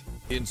hit.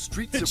 In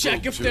Streets of Check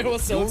Rogue if 2, there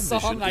was a your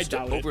song, mission I is to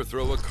doubt it.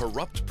 overthrow a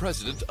corrupt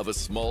president of a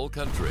small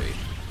country,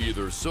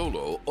 either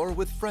solo or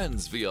with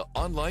friends via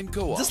online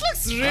co-op. This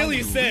looks really How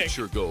you sick. reach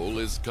your goal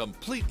is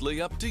completely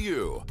up to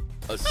you.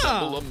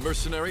 Assemble a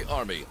mercenary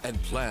army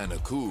and plan a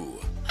coup.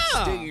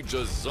 Stage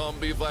a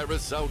zombie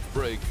virus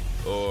outbreak,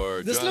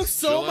 or This just looks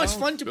so chill much out,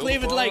 fun to build play a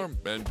with, like, farm,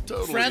 and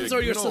totally friends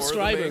or your ignore the main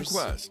subscribers.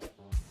 quest.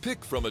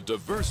 Pick from a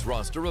diverse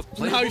roster of Now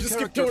playable you just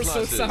skipped character over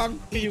classes, Song.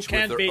 You each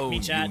can't with their bait me,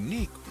 own chat.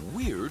 unique,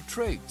 weird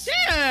traits.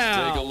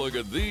 Yeah! Take a look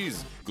at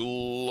these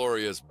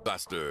glorious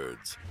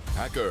bastards.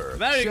 Hacker,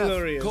 Very chef,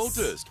 glorious.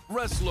 cultist,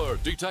 wrestler,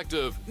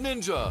 detective,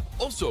 ninja,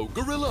 also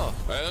gorilla,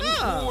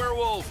 and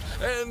werewolf,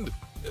 and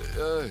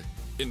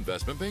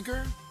investment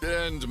banker,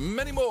 and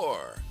many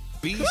more.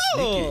 Be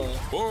Cool.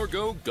 sneaky or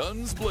go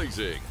guns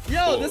blazing.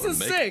 Yo, or this is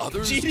make sick.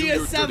 others GTA do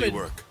your 7. dirty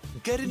work.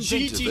 Get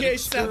inventive and GTA 7.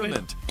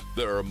 experiment.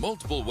 There are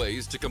multiple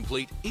ways to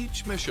complete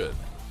each mission.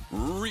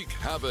 Wreak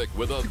havoc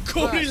with a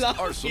Gorilla, vast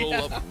arsenal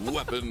yeah. of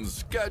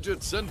weapons,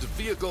 gadgets, and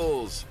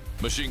vehicles.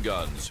 Machine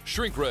guns,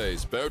 shrink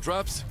rays, bear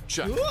traps,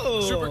 check. Ooh.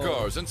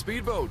 Supercars and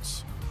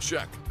speedboats,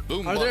 check.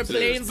 Boom Are there boxes,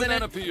 planes in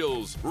banana it?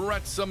 peels,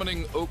 rat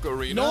summoning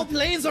ocarina. No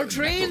planes or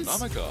trains?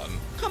 Necronomicon.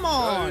 Come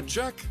on.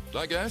 Check,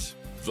 I guess.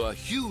 The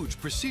huge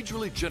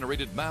procedurally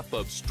generated map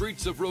of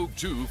Streets of Rogue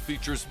 2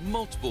 features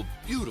multiple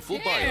beautiful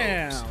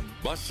Damn. biomes.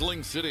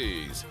 Bustling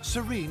cities,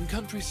 serene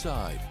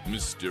countryside,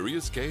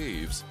 mysterious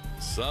caves,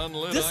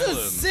 sunlit This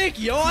islands. is sick,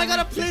 yo. I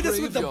gotta play this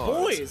with the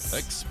graveyards. boys.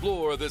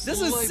 Explore this This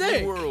is lively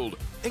sick. world.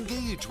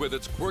 Engage with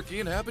its quirky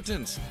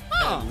inhabitants.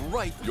 Huh. And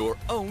write your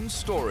own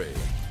story.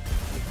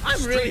 I'm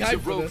really Streets hyped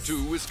of for Rogue this.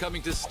 2 is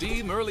coming to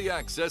Steam Early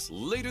Access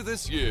later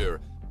this year.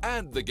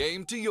 Add the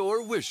game to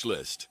your wish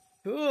list.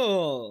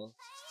 Cool.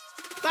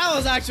 That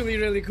was actually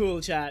really cool,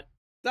 chat.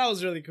 That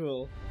was really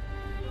cool.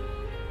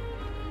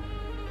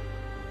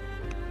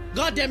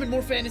 God damn it,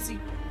 more fantasy.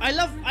 I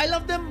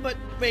love them, but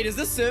wait, is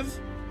this Civ?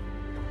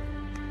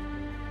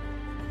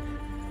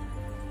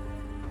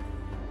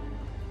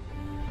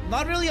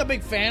 Not really a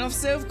big fan of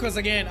Civ, because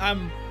again,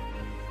 I'm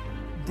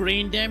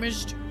brain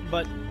damaged,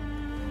 but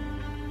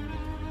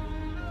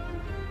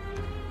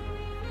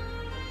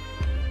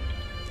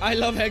I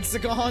love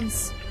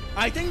hexagons.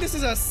 I think this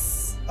is a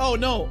oh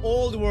no,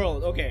 old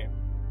world. Okay.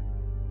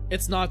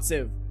 It's not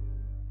Civ.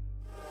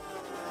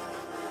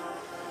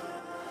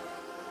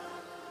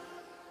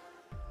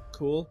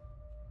 Cool.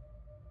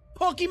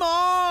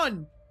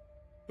 Pokemon!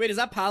 Wait, is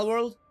that Pal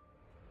World?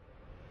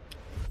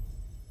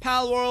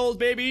 Pal World,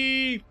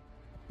 baby!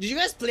 Did you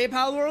guys play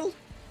Pal World?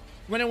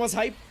 When it was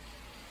hype?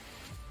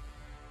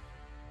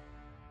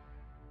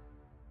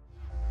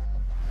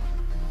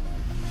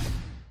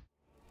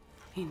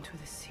 Into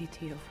the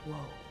city of woe.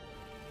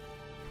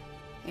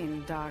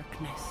 In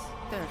darkness,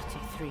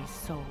 33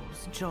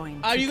 souls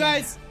joined. Are you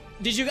guys...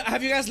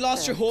 have you guys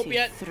lost your hope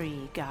yet?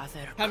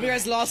 Have you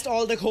guys lost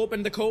all the hope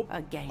and the cope?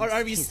 Or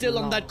are we still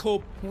on that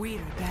cope? We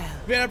rebel.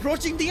 We're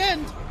approaching the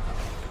end.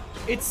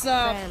 It's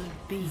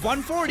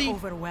 1:40.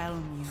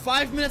 Overwhelm you.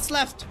 5 minutes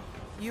left.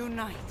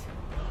 Unite.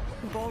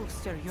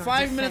 Bolster your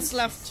 5 minutes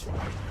defenses.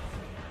 left.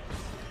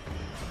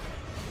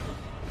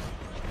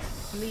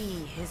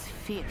 Flee his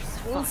fierce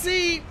We'll fire.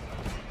 see.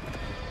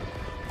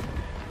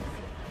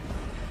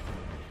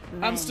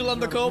 I'm still on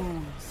the your cope.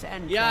 wounds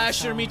and Yeah, press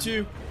sure, me on.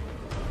 too.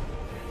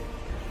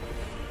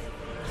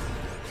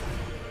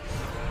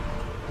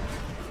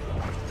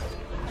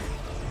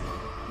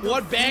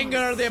 What banger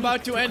are they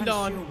about to end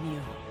on? Consume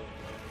you.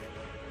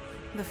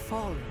 The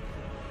fallen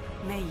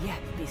may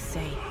yet be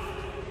saved.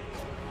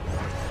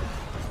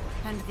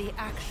 And the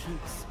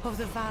actions of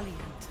the valiant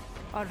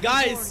are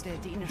Guys,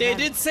 rewarded in they heaven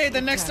did say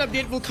the next eternal.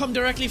 update will come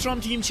directly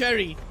from Team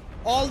Cherry.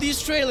 All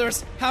these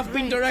trailers have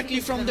been directly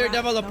from their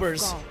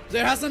developers.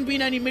 There hasn't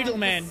been any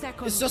middleman.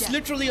 It's just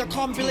literally a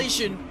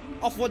compilation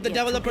of what the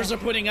developers are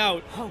putting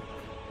out.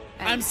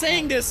 I'm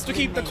saying this to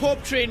keep the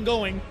cope train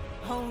going.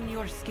 Hone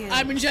your skills.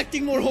 I'm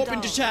injecting more hope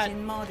into Indulge chat.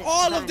 in modest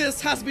All of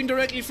this vanity. has been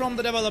directly from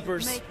the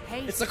developers. Make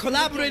haste It's a to the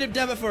collaborative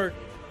dev effort.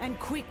 And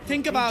quickly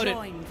Think about it.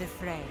 join the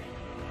fray.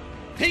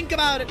 Think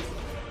about it.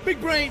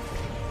 Big brain.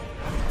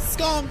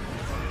 Skong.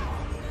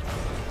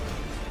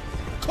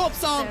 Cope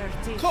song.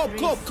 Cope,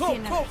 cope,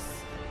 cope, cope.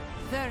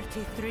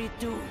 33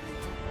 doomed.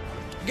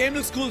 Game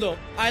looks cool though.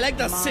 I like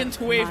the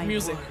synthwave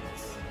music.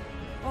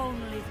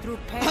 Only through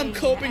pain I'm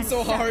coping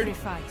so hard.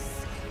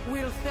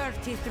 Will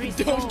 33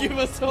 Don't give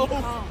us hope.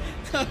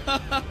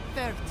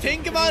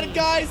 Think about it,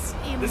 guys.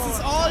 This is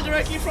all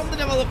directly from the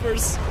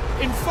developers.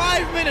 In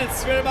 5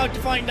 minutes, we're about to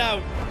find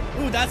out.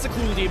 Ooh, that's a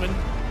cool demon.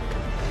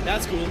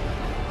 That's cool.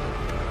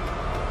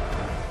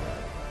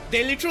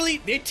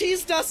 They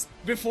teased us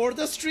before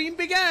the stream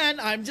began.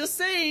 I'm just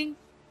saying.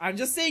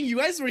 You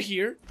guys were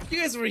here.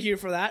 You guys were here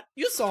for that.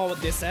 You saw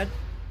what they said.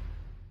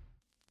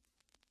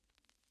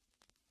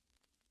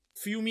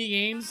 Fumi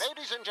Games.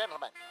 Ladies and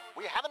gentlemen,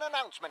 we have an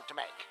announcement to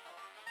make.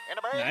 In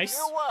a brave Nice.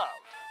 new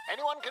world,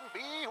 anyone can be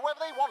whoever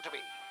they want to be,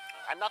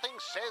 and nothing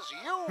says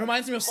you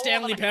Reminds me of more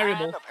Stanley than a can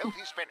Parable. of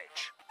healthy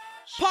spinach.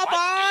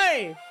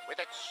 Popeye! With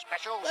its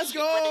special Let's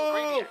secret go!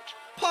 ingredient.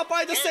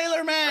 Popeye the Kids,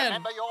 Sailor Man!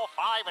 Remember your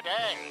 5 a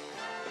day.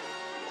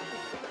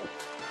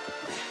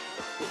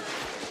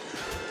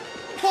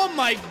 Oh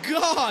my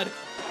god!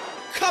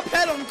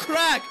 Cuphead on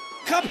crack!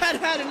 Cuphead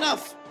had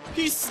enough!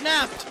 He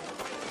snapped!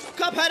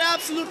 Cuphead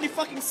absolutely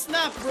fucking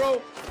snapped,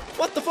 bro!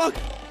 What the fuck?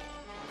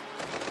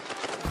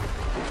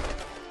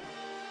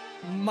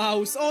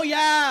 Mouse. Oh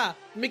yeah!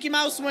 Mickey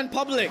Mouse went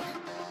public.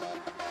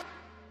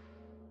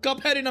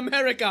 Cuphead in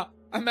America.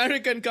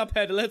 American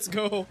Cuphead. Let's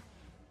go.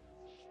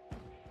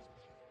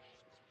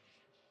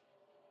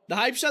 The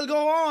hype shall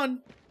go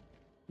on.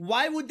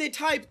 Why would they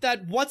type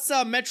that what's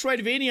a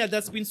Metroidvania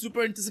that's been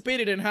super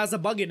anticipated and has a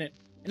bug in it?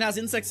 And has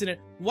insects in it?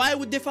 Why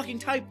would they fucking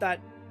type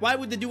that? Why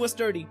would they do us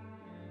dirty?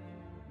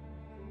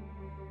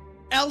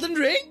 Elden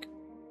Ring?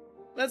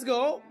 Let's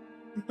go.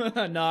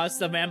 No, it's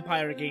the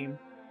vampire game.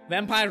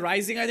 Vampire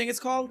Rising, I think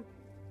it's called.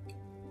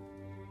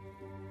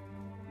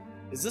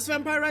 Is this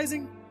Vampire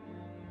Rising?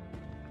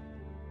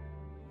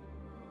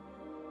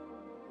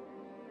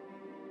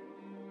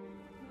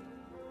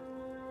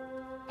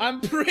 I'm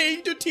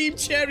praying to Team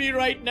Cherry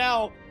right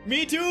now.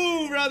 Me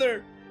too,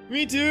 brother.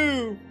 Me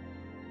too.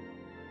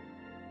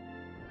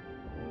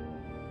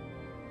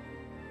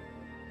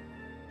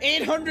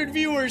 $800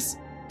 viewers.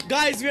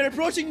 Guys, we are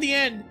approaching the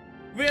end.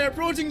 We are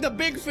approaching the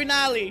big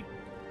finale.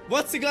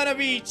 What's it gonna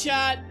be,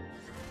 chat?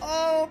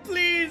 Oh,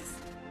 please.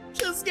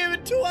 Just give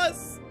it to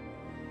us.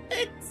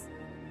 Please.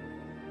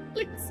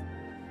 Please.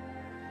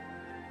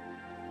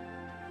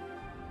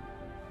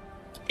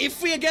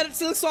 If we get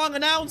Silk Song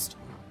announced,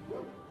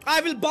 I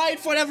will buy it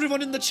for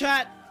everyone in the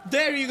chat.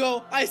 There you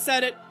go. I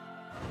said it.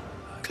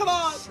 Come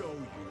on. Show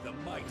you the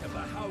might of the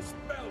House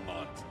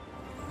Belmont.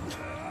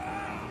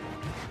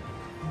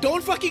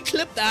 Don't fucking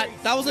clip that.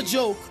 That was a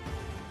joke.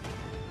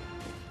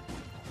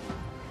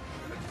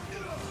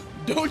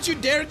 Don't you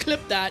dare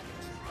clip that.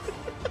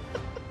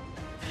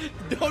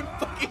 Don't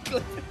fucking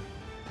clip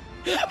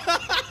it.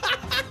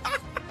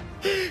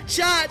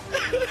 Chat.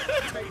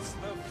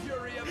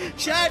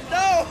 Chat,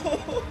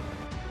 no.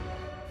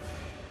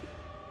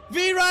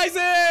 V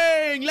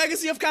Rising!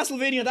 Legacy of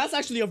Castlevania. That's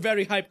actually a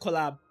very hype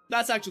collab.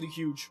 That's actually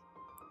huge.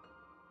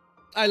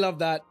 I love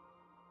that.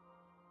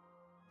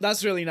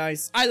 That's really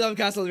nice. I love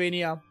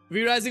Castlevania.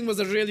 V Rising was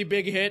a really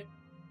big hit.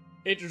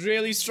 It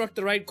really struck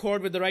the right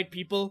chord with the right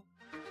people.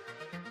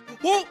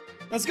 Whoa!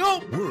 Let's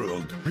go!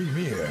 World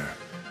premiere.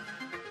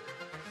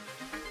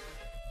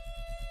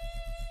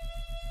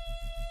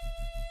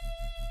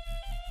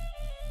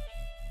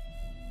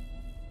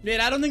 Wait,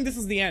 I don't think this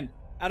is the end.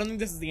 I don't think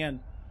this is the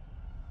end.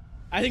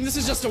 I think this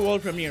is just a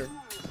world premiere.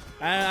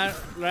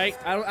 Right?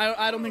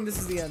 I don't think this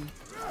is the end.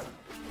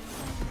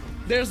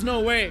 There's no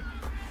way.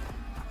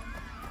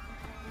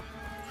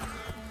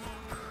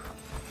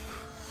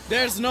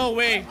 There's no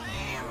way.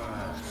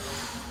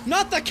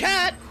 Not the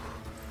cat!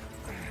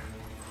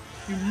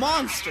 You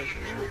monster.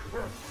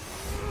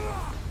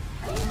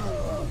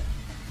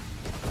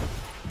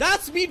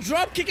 That's me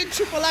drop kicking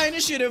Triple I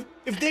Initiative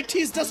if they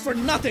teased us for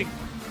nothing.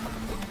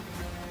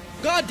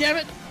 God damn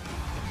it.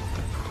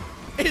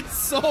 It's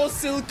so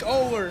silk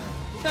over.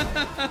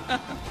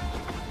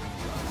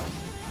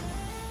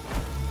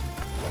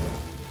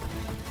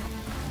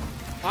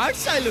 Art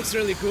style looks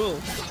really cool.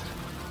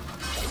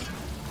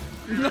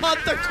 Not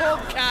the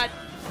Cope Cat.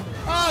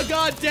 Oh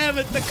god damn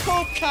it, the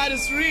Cope Cat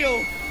is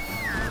real.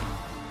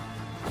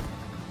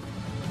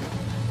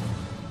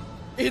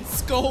 It's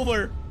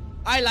Scover.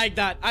 I like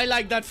that. I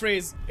like that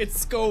phrase. It's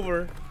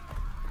Scover.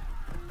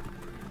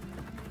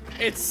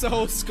 It's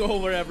so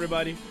Scover,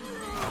 everybody.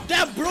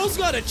 That bro's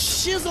got a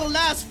chiseled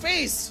ass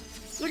face.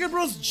 Look at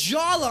bro's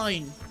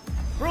jawline.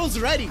 Bro's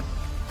ready.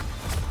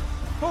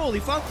 Holy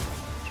fuck.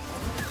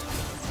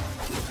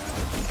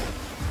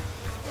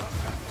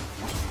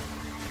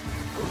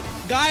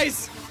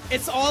 Guys,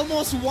 it's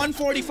almost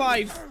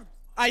 1:45.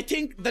 I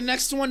think the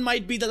next one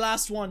might be the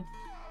last one.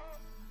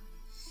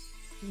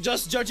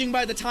 Just judging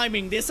by the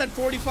timing. They said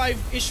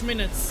 45-ish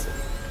minutes.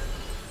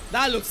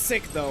 That looks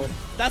sick though.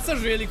 That's a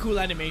really cool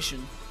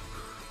animation.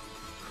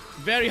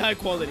 Very high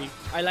quality.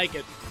 I like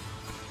it.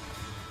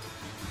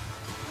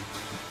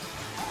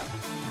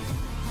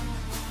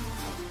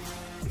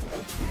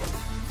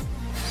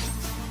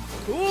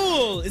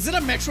 Cool. Is it a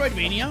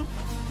Metroidvania?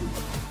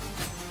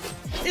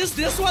 Is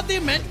this what they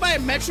meant by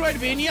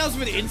Metroidvanias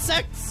with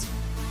insects?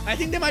 I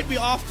think they might be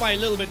off by a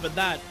little bit with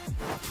that.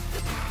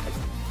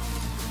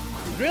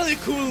 Really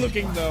cool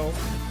looking though.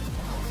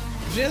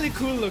 Really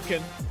cool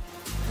looking.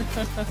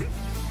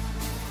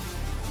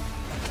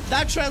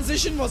 That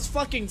transition was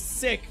fucking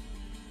sick.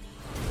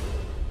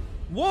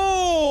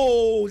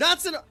 Whoa!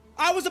 That's an...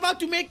 I was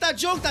about to make that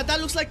joke that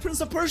looks like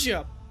Prince of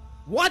Persia.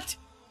 What?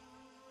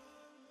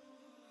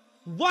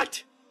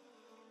 What?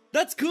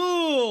 That's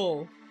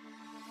cool.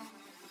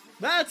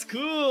 That's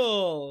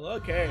cool.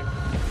 Okay.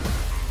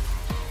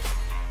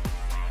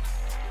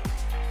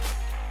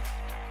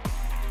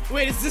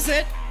 Wait, is this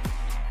it?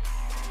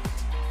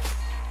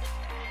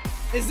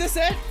 Is this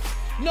it?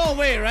 No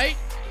way, right?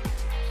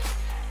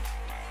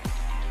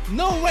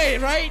 No way,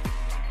 right?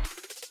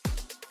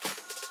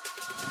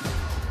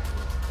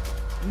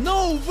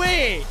 No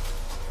way!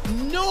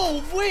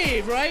 No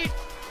way, right?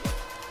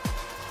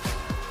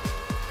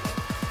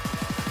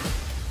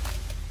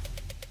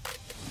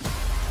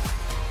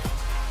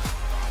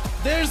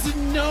 There's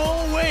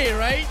no way,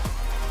 right?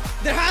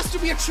 There has to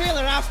be a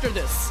trailer after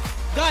this.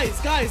 Guys,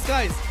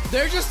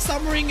 they're just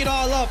summarizing it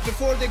all up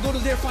before they go to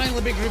their final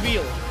big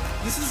reveal.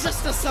 This is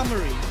just a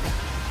summary.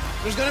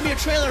 There's gonna be a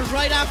trailer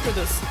right after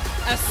this.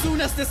 As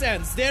soon as this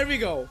ends. There we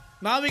go.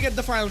 Now we get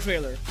the final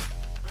trailer.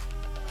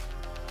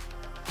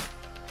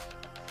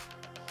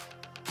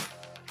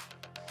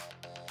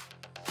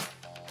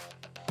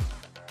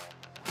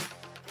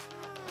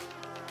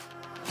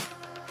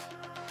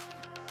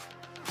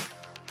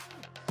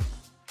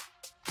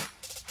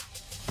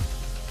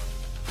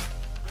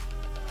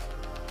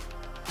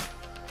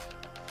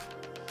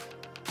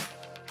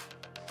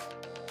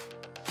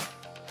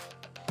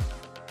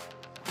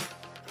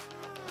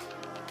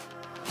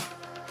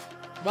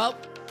 Well,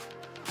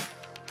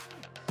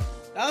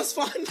 that was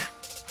fun.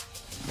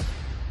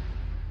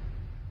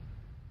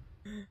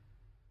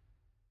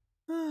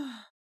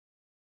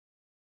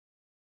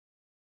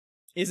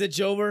 Is it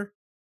Jover?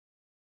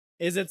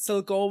 Is it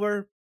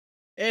Silkover?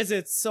 Is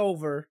it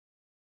Sover?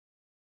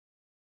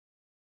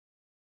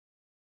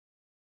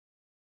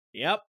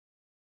 Yep.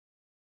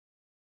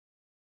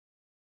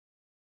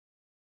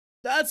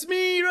 That's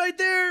me right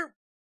there.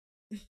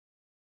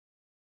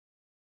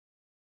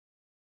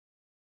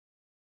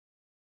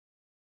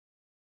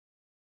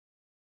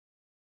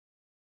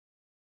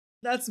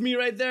 That's me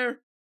right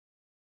there.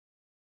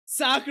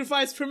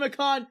 Sacrifice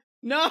Primacon.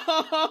 No.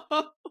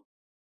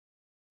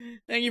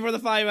 Thank you for the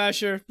 5,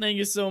 Asher. Thank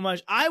you so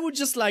much. I would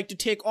just like to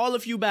take all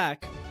of you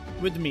back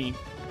with me.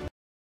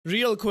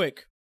 Real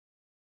quick.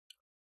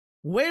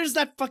 Where's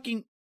that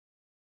fucking...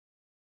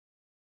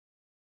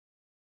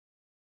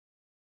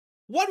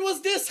 What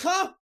was this,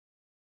 huh?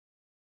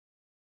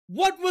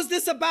 What was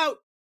this about?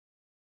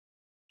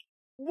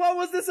 What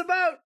was this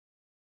about?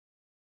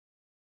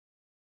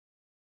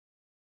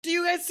 Do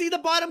you guys see the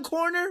bottom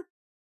corner?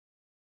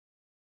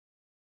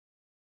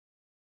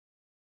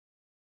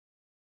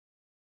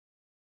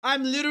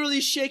 I'm literally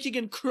shaking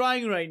and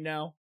crying right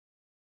now.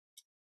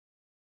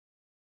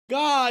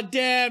 God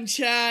damn,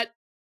 chat.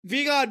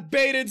 We got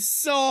baited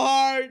so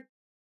hard.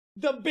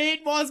 The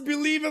bait was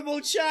believable,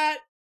 chat.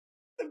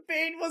 The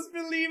bait was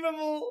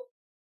believable.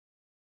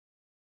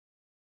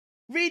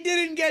 We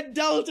didn't get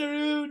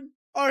Deltarune,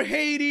 or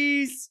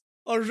Hades,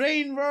 or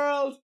Rain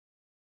World,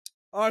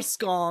 or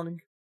Skong.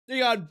 They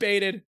got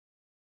baited.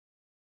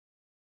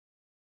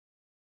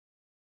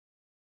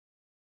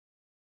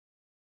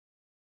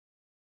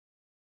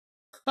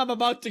 I'm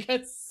about to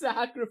get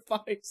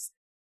sacrificed.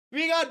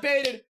 We got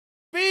baited.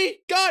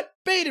 We got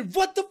baited.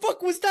 What the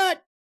fuck was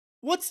that?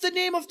 What's the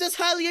name of this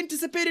highly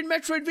anticipated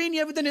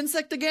Metroidvania with an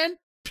insect again?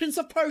 Prince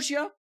of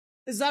Persia?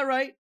 Is that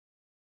right?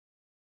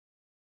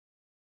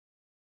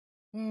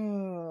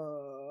 Crying.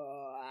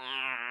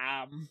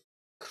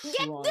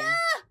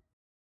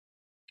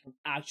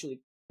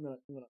 I'm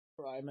gonna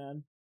cry,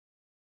 man.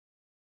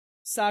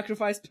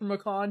 Sacrifice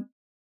Primacon.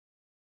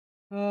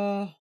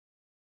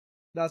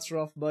 That's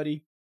rough,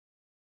 buddy.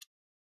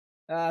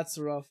 That's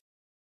rough.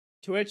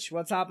 Twitch?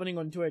 What's happening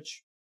on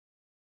Twitch?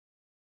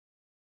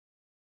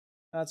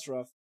 That's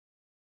rough.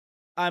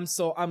 I'm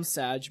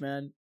sad,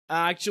 man.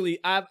 I'm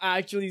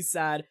actually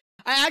sad.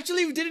 I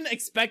actually didn't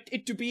expect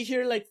it to be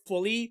here, like,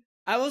 fully.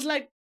 I was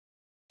like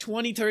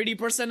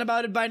 20-30%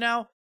 about it by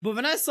now. But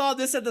when I saw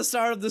this at the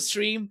start of the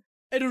stream,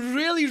 it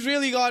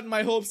really got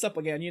my hopes up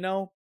again, you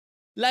know?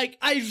 Like,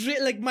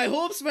 my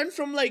hopes went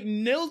from, like,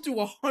 0 to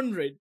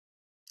 100.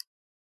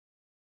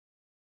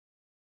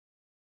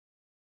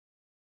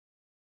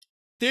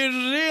 They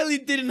really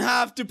didn't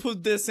have to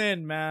put this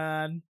in,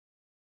 man.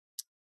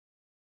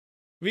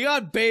 We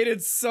got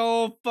baited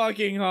so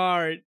fucking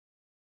hard.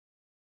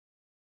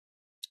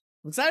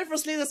 I'm excited for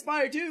Slay the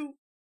Spire too.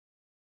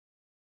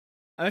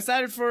 I'm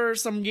excited for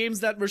some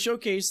games that were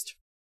showcased.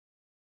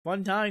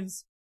 Fun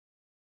times.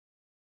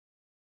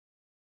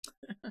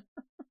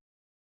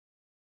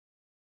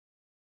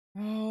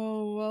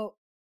 Oh, well.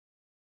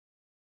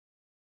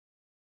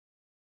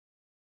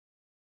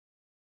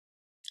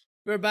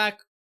 We're back.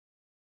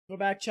 We're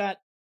back,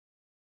 chat.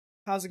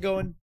 How's it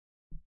going?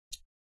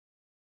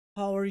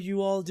 How are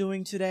you all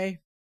doing today?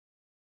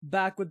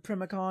 Back with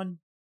Primacon.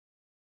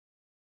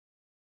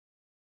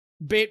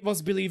 Bait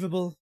was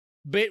believable.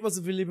 Bait was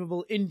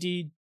believable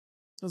indeed.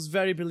 It was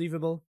very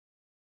believable.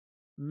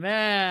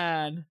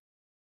 Man.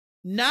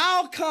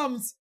 Now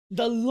comes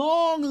the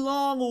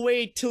long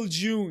wait till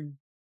June.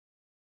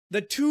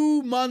 The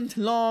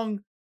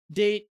 2-month-long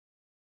date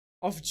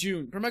of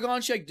June.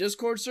 Primacon, check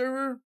Discord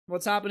server.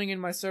 What's happening in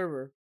my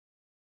server?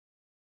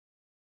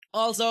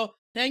 Also,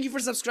 thank you for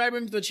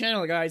subscribing to the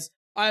channel, guys.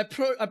 I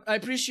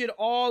appreciate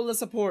all the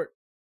support.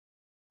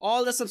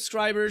 All the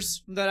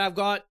subscribers that I've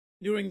got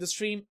during the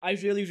stream. I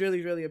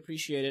really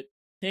appreciate it.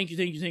 Thank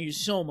you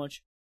so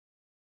much.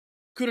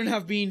 Couldn't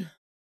have been.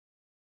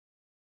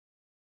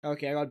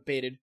 Okay, I got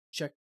baited.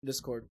 Check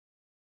Discord.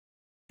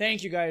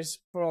 Thank you guys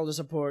for all the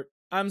support.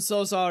 I'm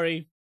so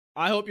sorry.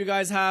 I hope you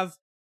guys have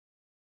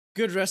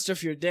good rest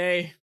of your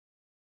day.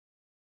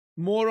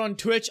 More on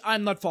Twitch.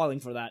 I'm not falling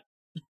for that.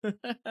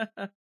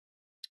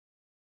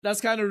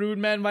 That's kind of rude,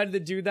 man. Why did they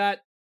do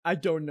that? I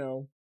don't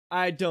know.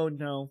 I don't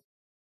know.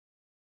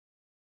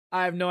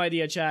 I have no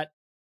idea, chat.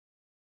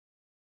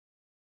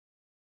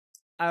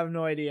 I have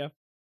no idea.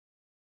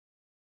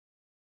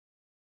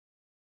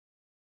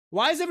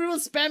 Why is everyone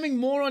spamming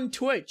more on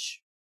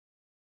Twitch?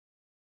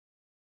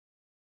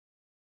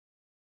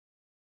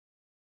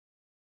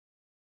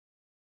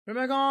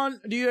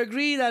 Primacon, do you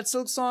agree that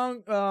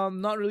Silksong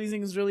not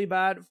releasing is really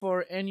bad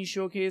for any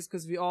showcase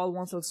because we all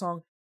want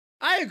Silksong?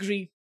 I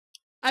agree.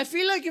 I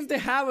feel like if they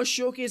have a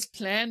showcase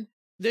plan,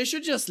 they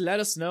should just let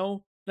us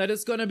know that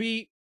it's gonna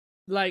be,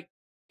 like,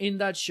 in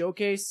that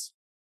showcase.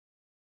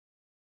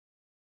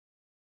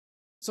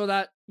 So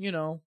that, you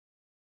know.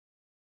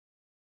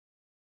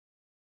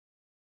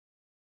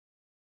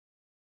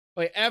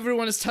 Wait,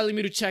 everyone is telling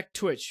me to check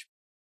Twitch.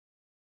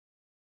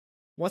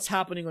 What's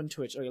happening on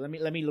Twitch? Okay, let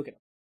me look it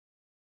up.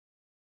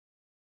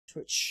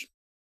 Twitch.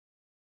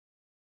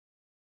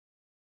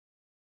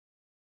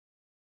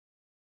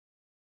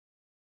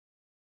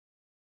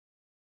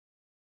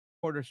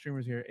 Order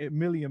streamers here.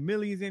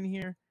 Millie's in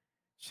here.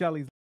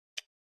 Shelly's.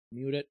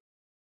 Mute it.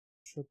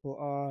 Triple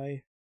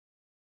I.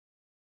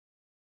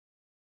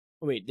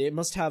 Wait, they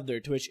must have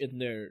their Twitch in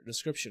their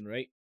description,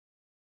 right?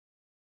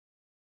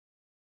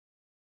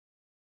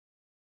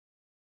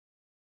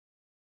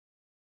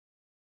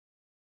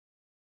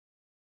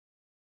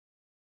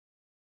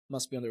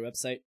 Must be on their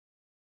website.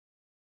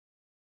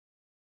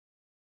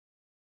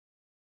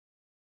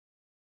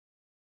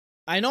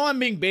 I know I'm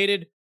being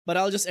baited, but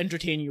I'll just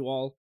entertain you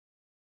all.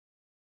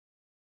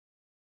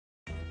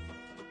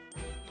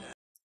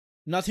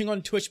 Nothing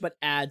on Twitch but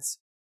ads.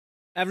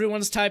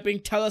 Everyone's typing,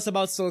 tell us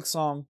about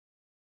Silksong.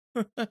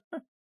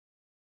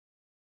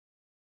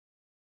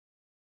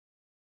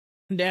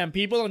 Damn,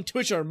 people on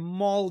Twitch are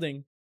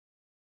molding.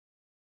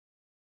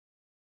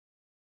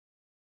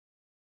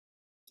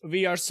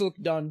 We are Silk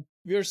done.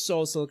 We are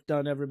so Silk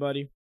done,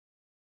 everybody.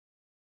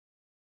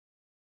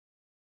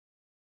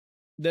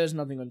 There's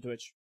nothing on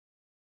Twitch.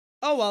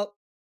 Oh well.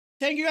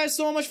 Thank you guys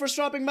so much for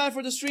stopping by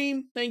for the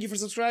stream. Thank you for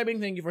subscribing.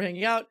 Thank you for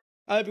hanging out.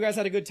 I hope you guys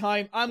had a good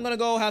time. I'm gonna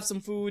go have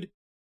some food.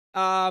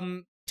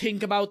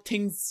 Think about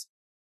things.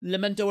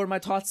 Lament over my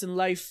thoughts in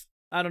life.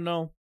 I don't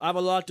know. I have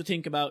a lot to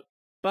think about.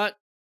 But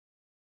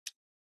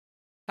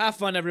have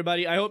fun,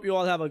 everybody. I hope you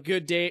all have a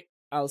good day.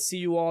 I'll see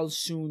you all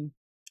soon.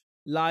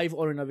 Live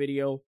or in a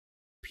video.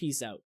 Peace out.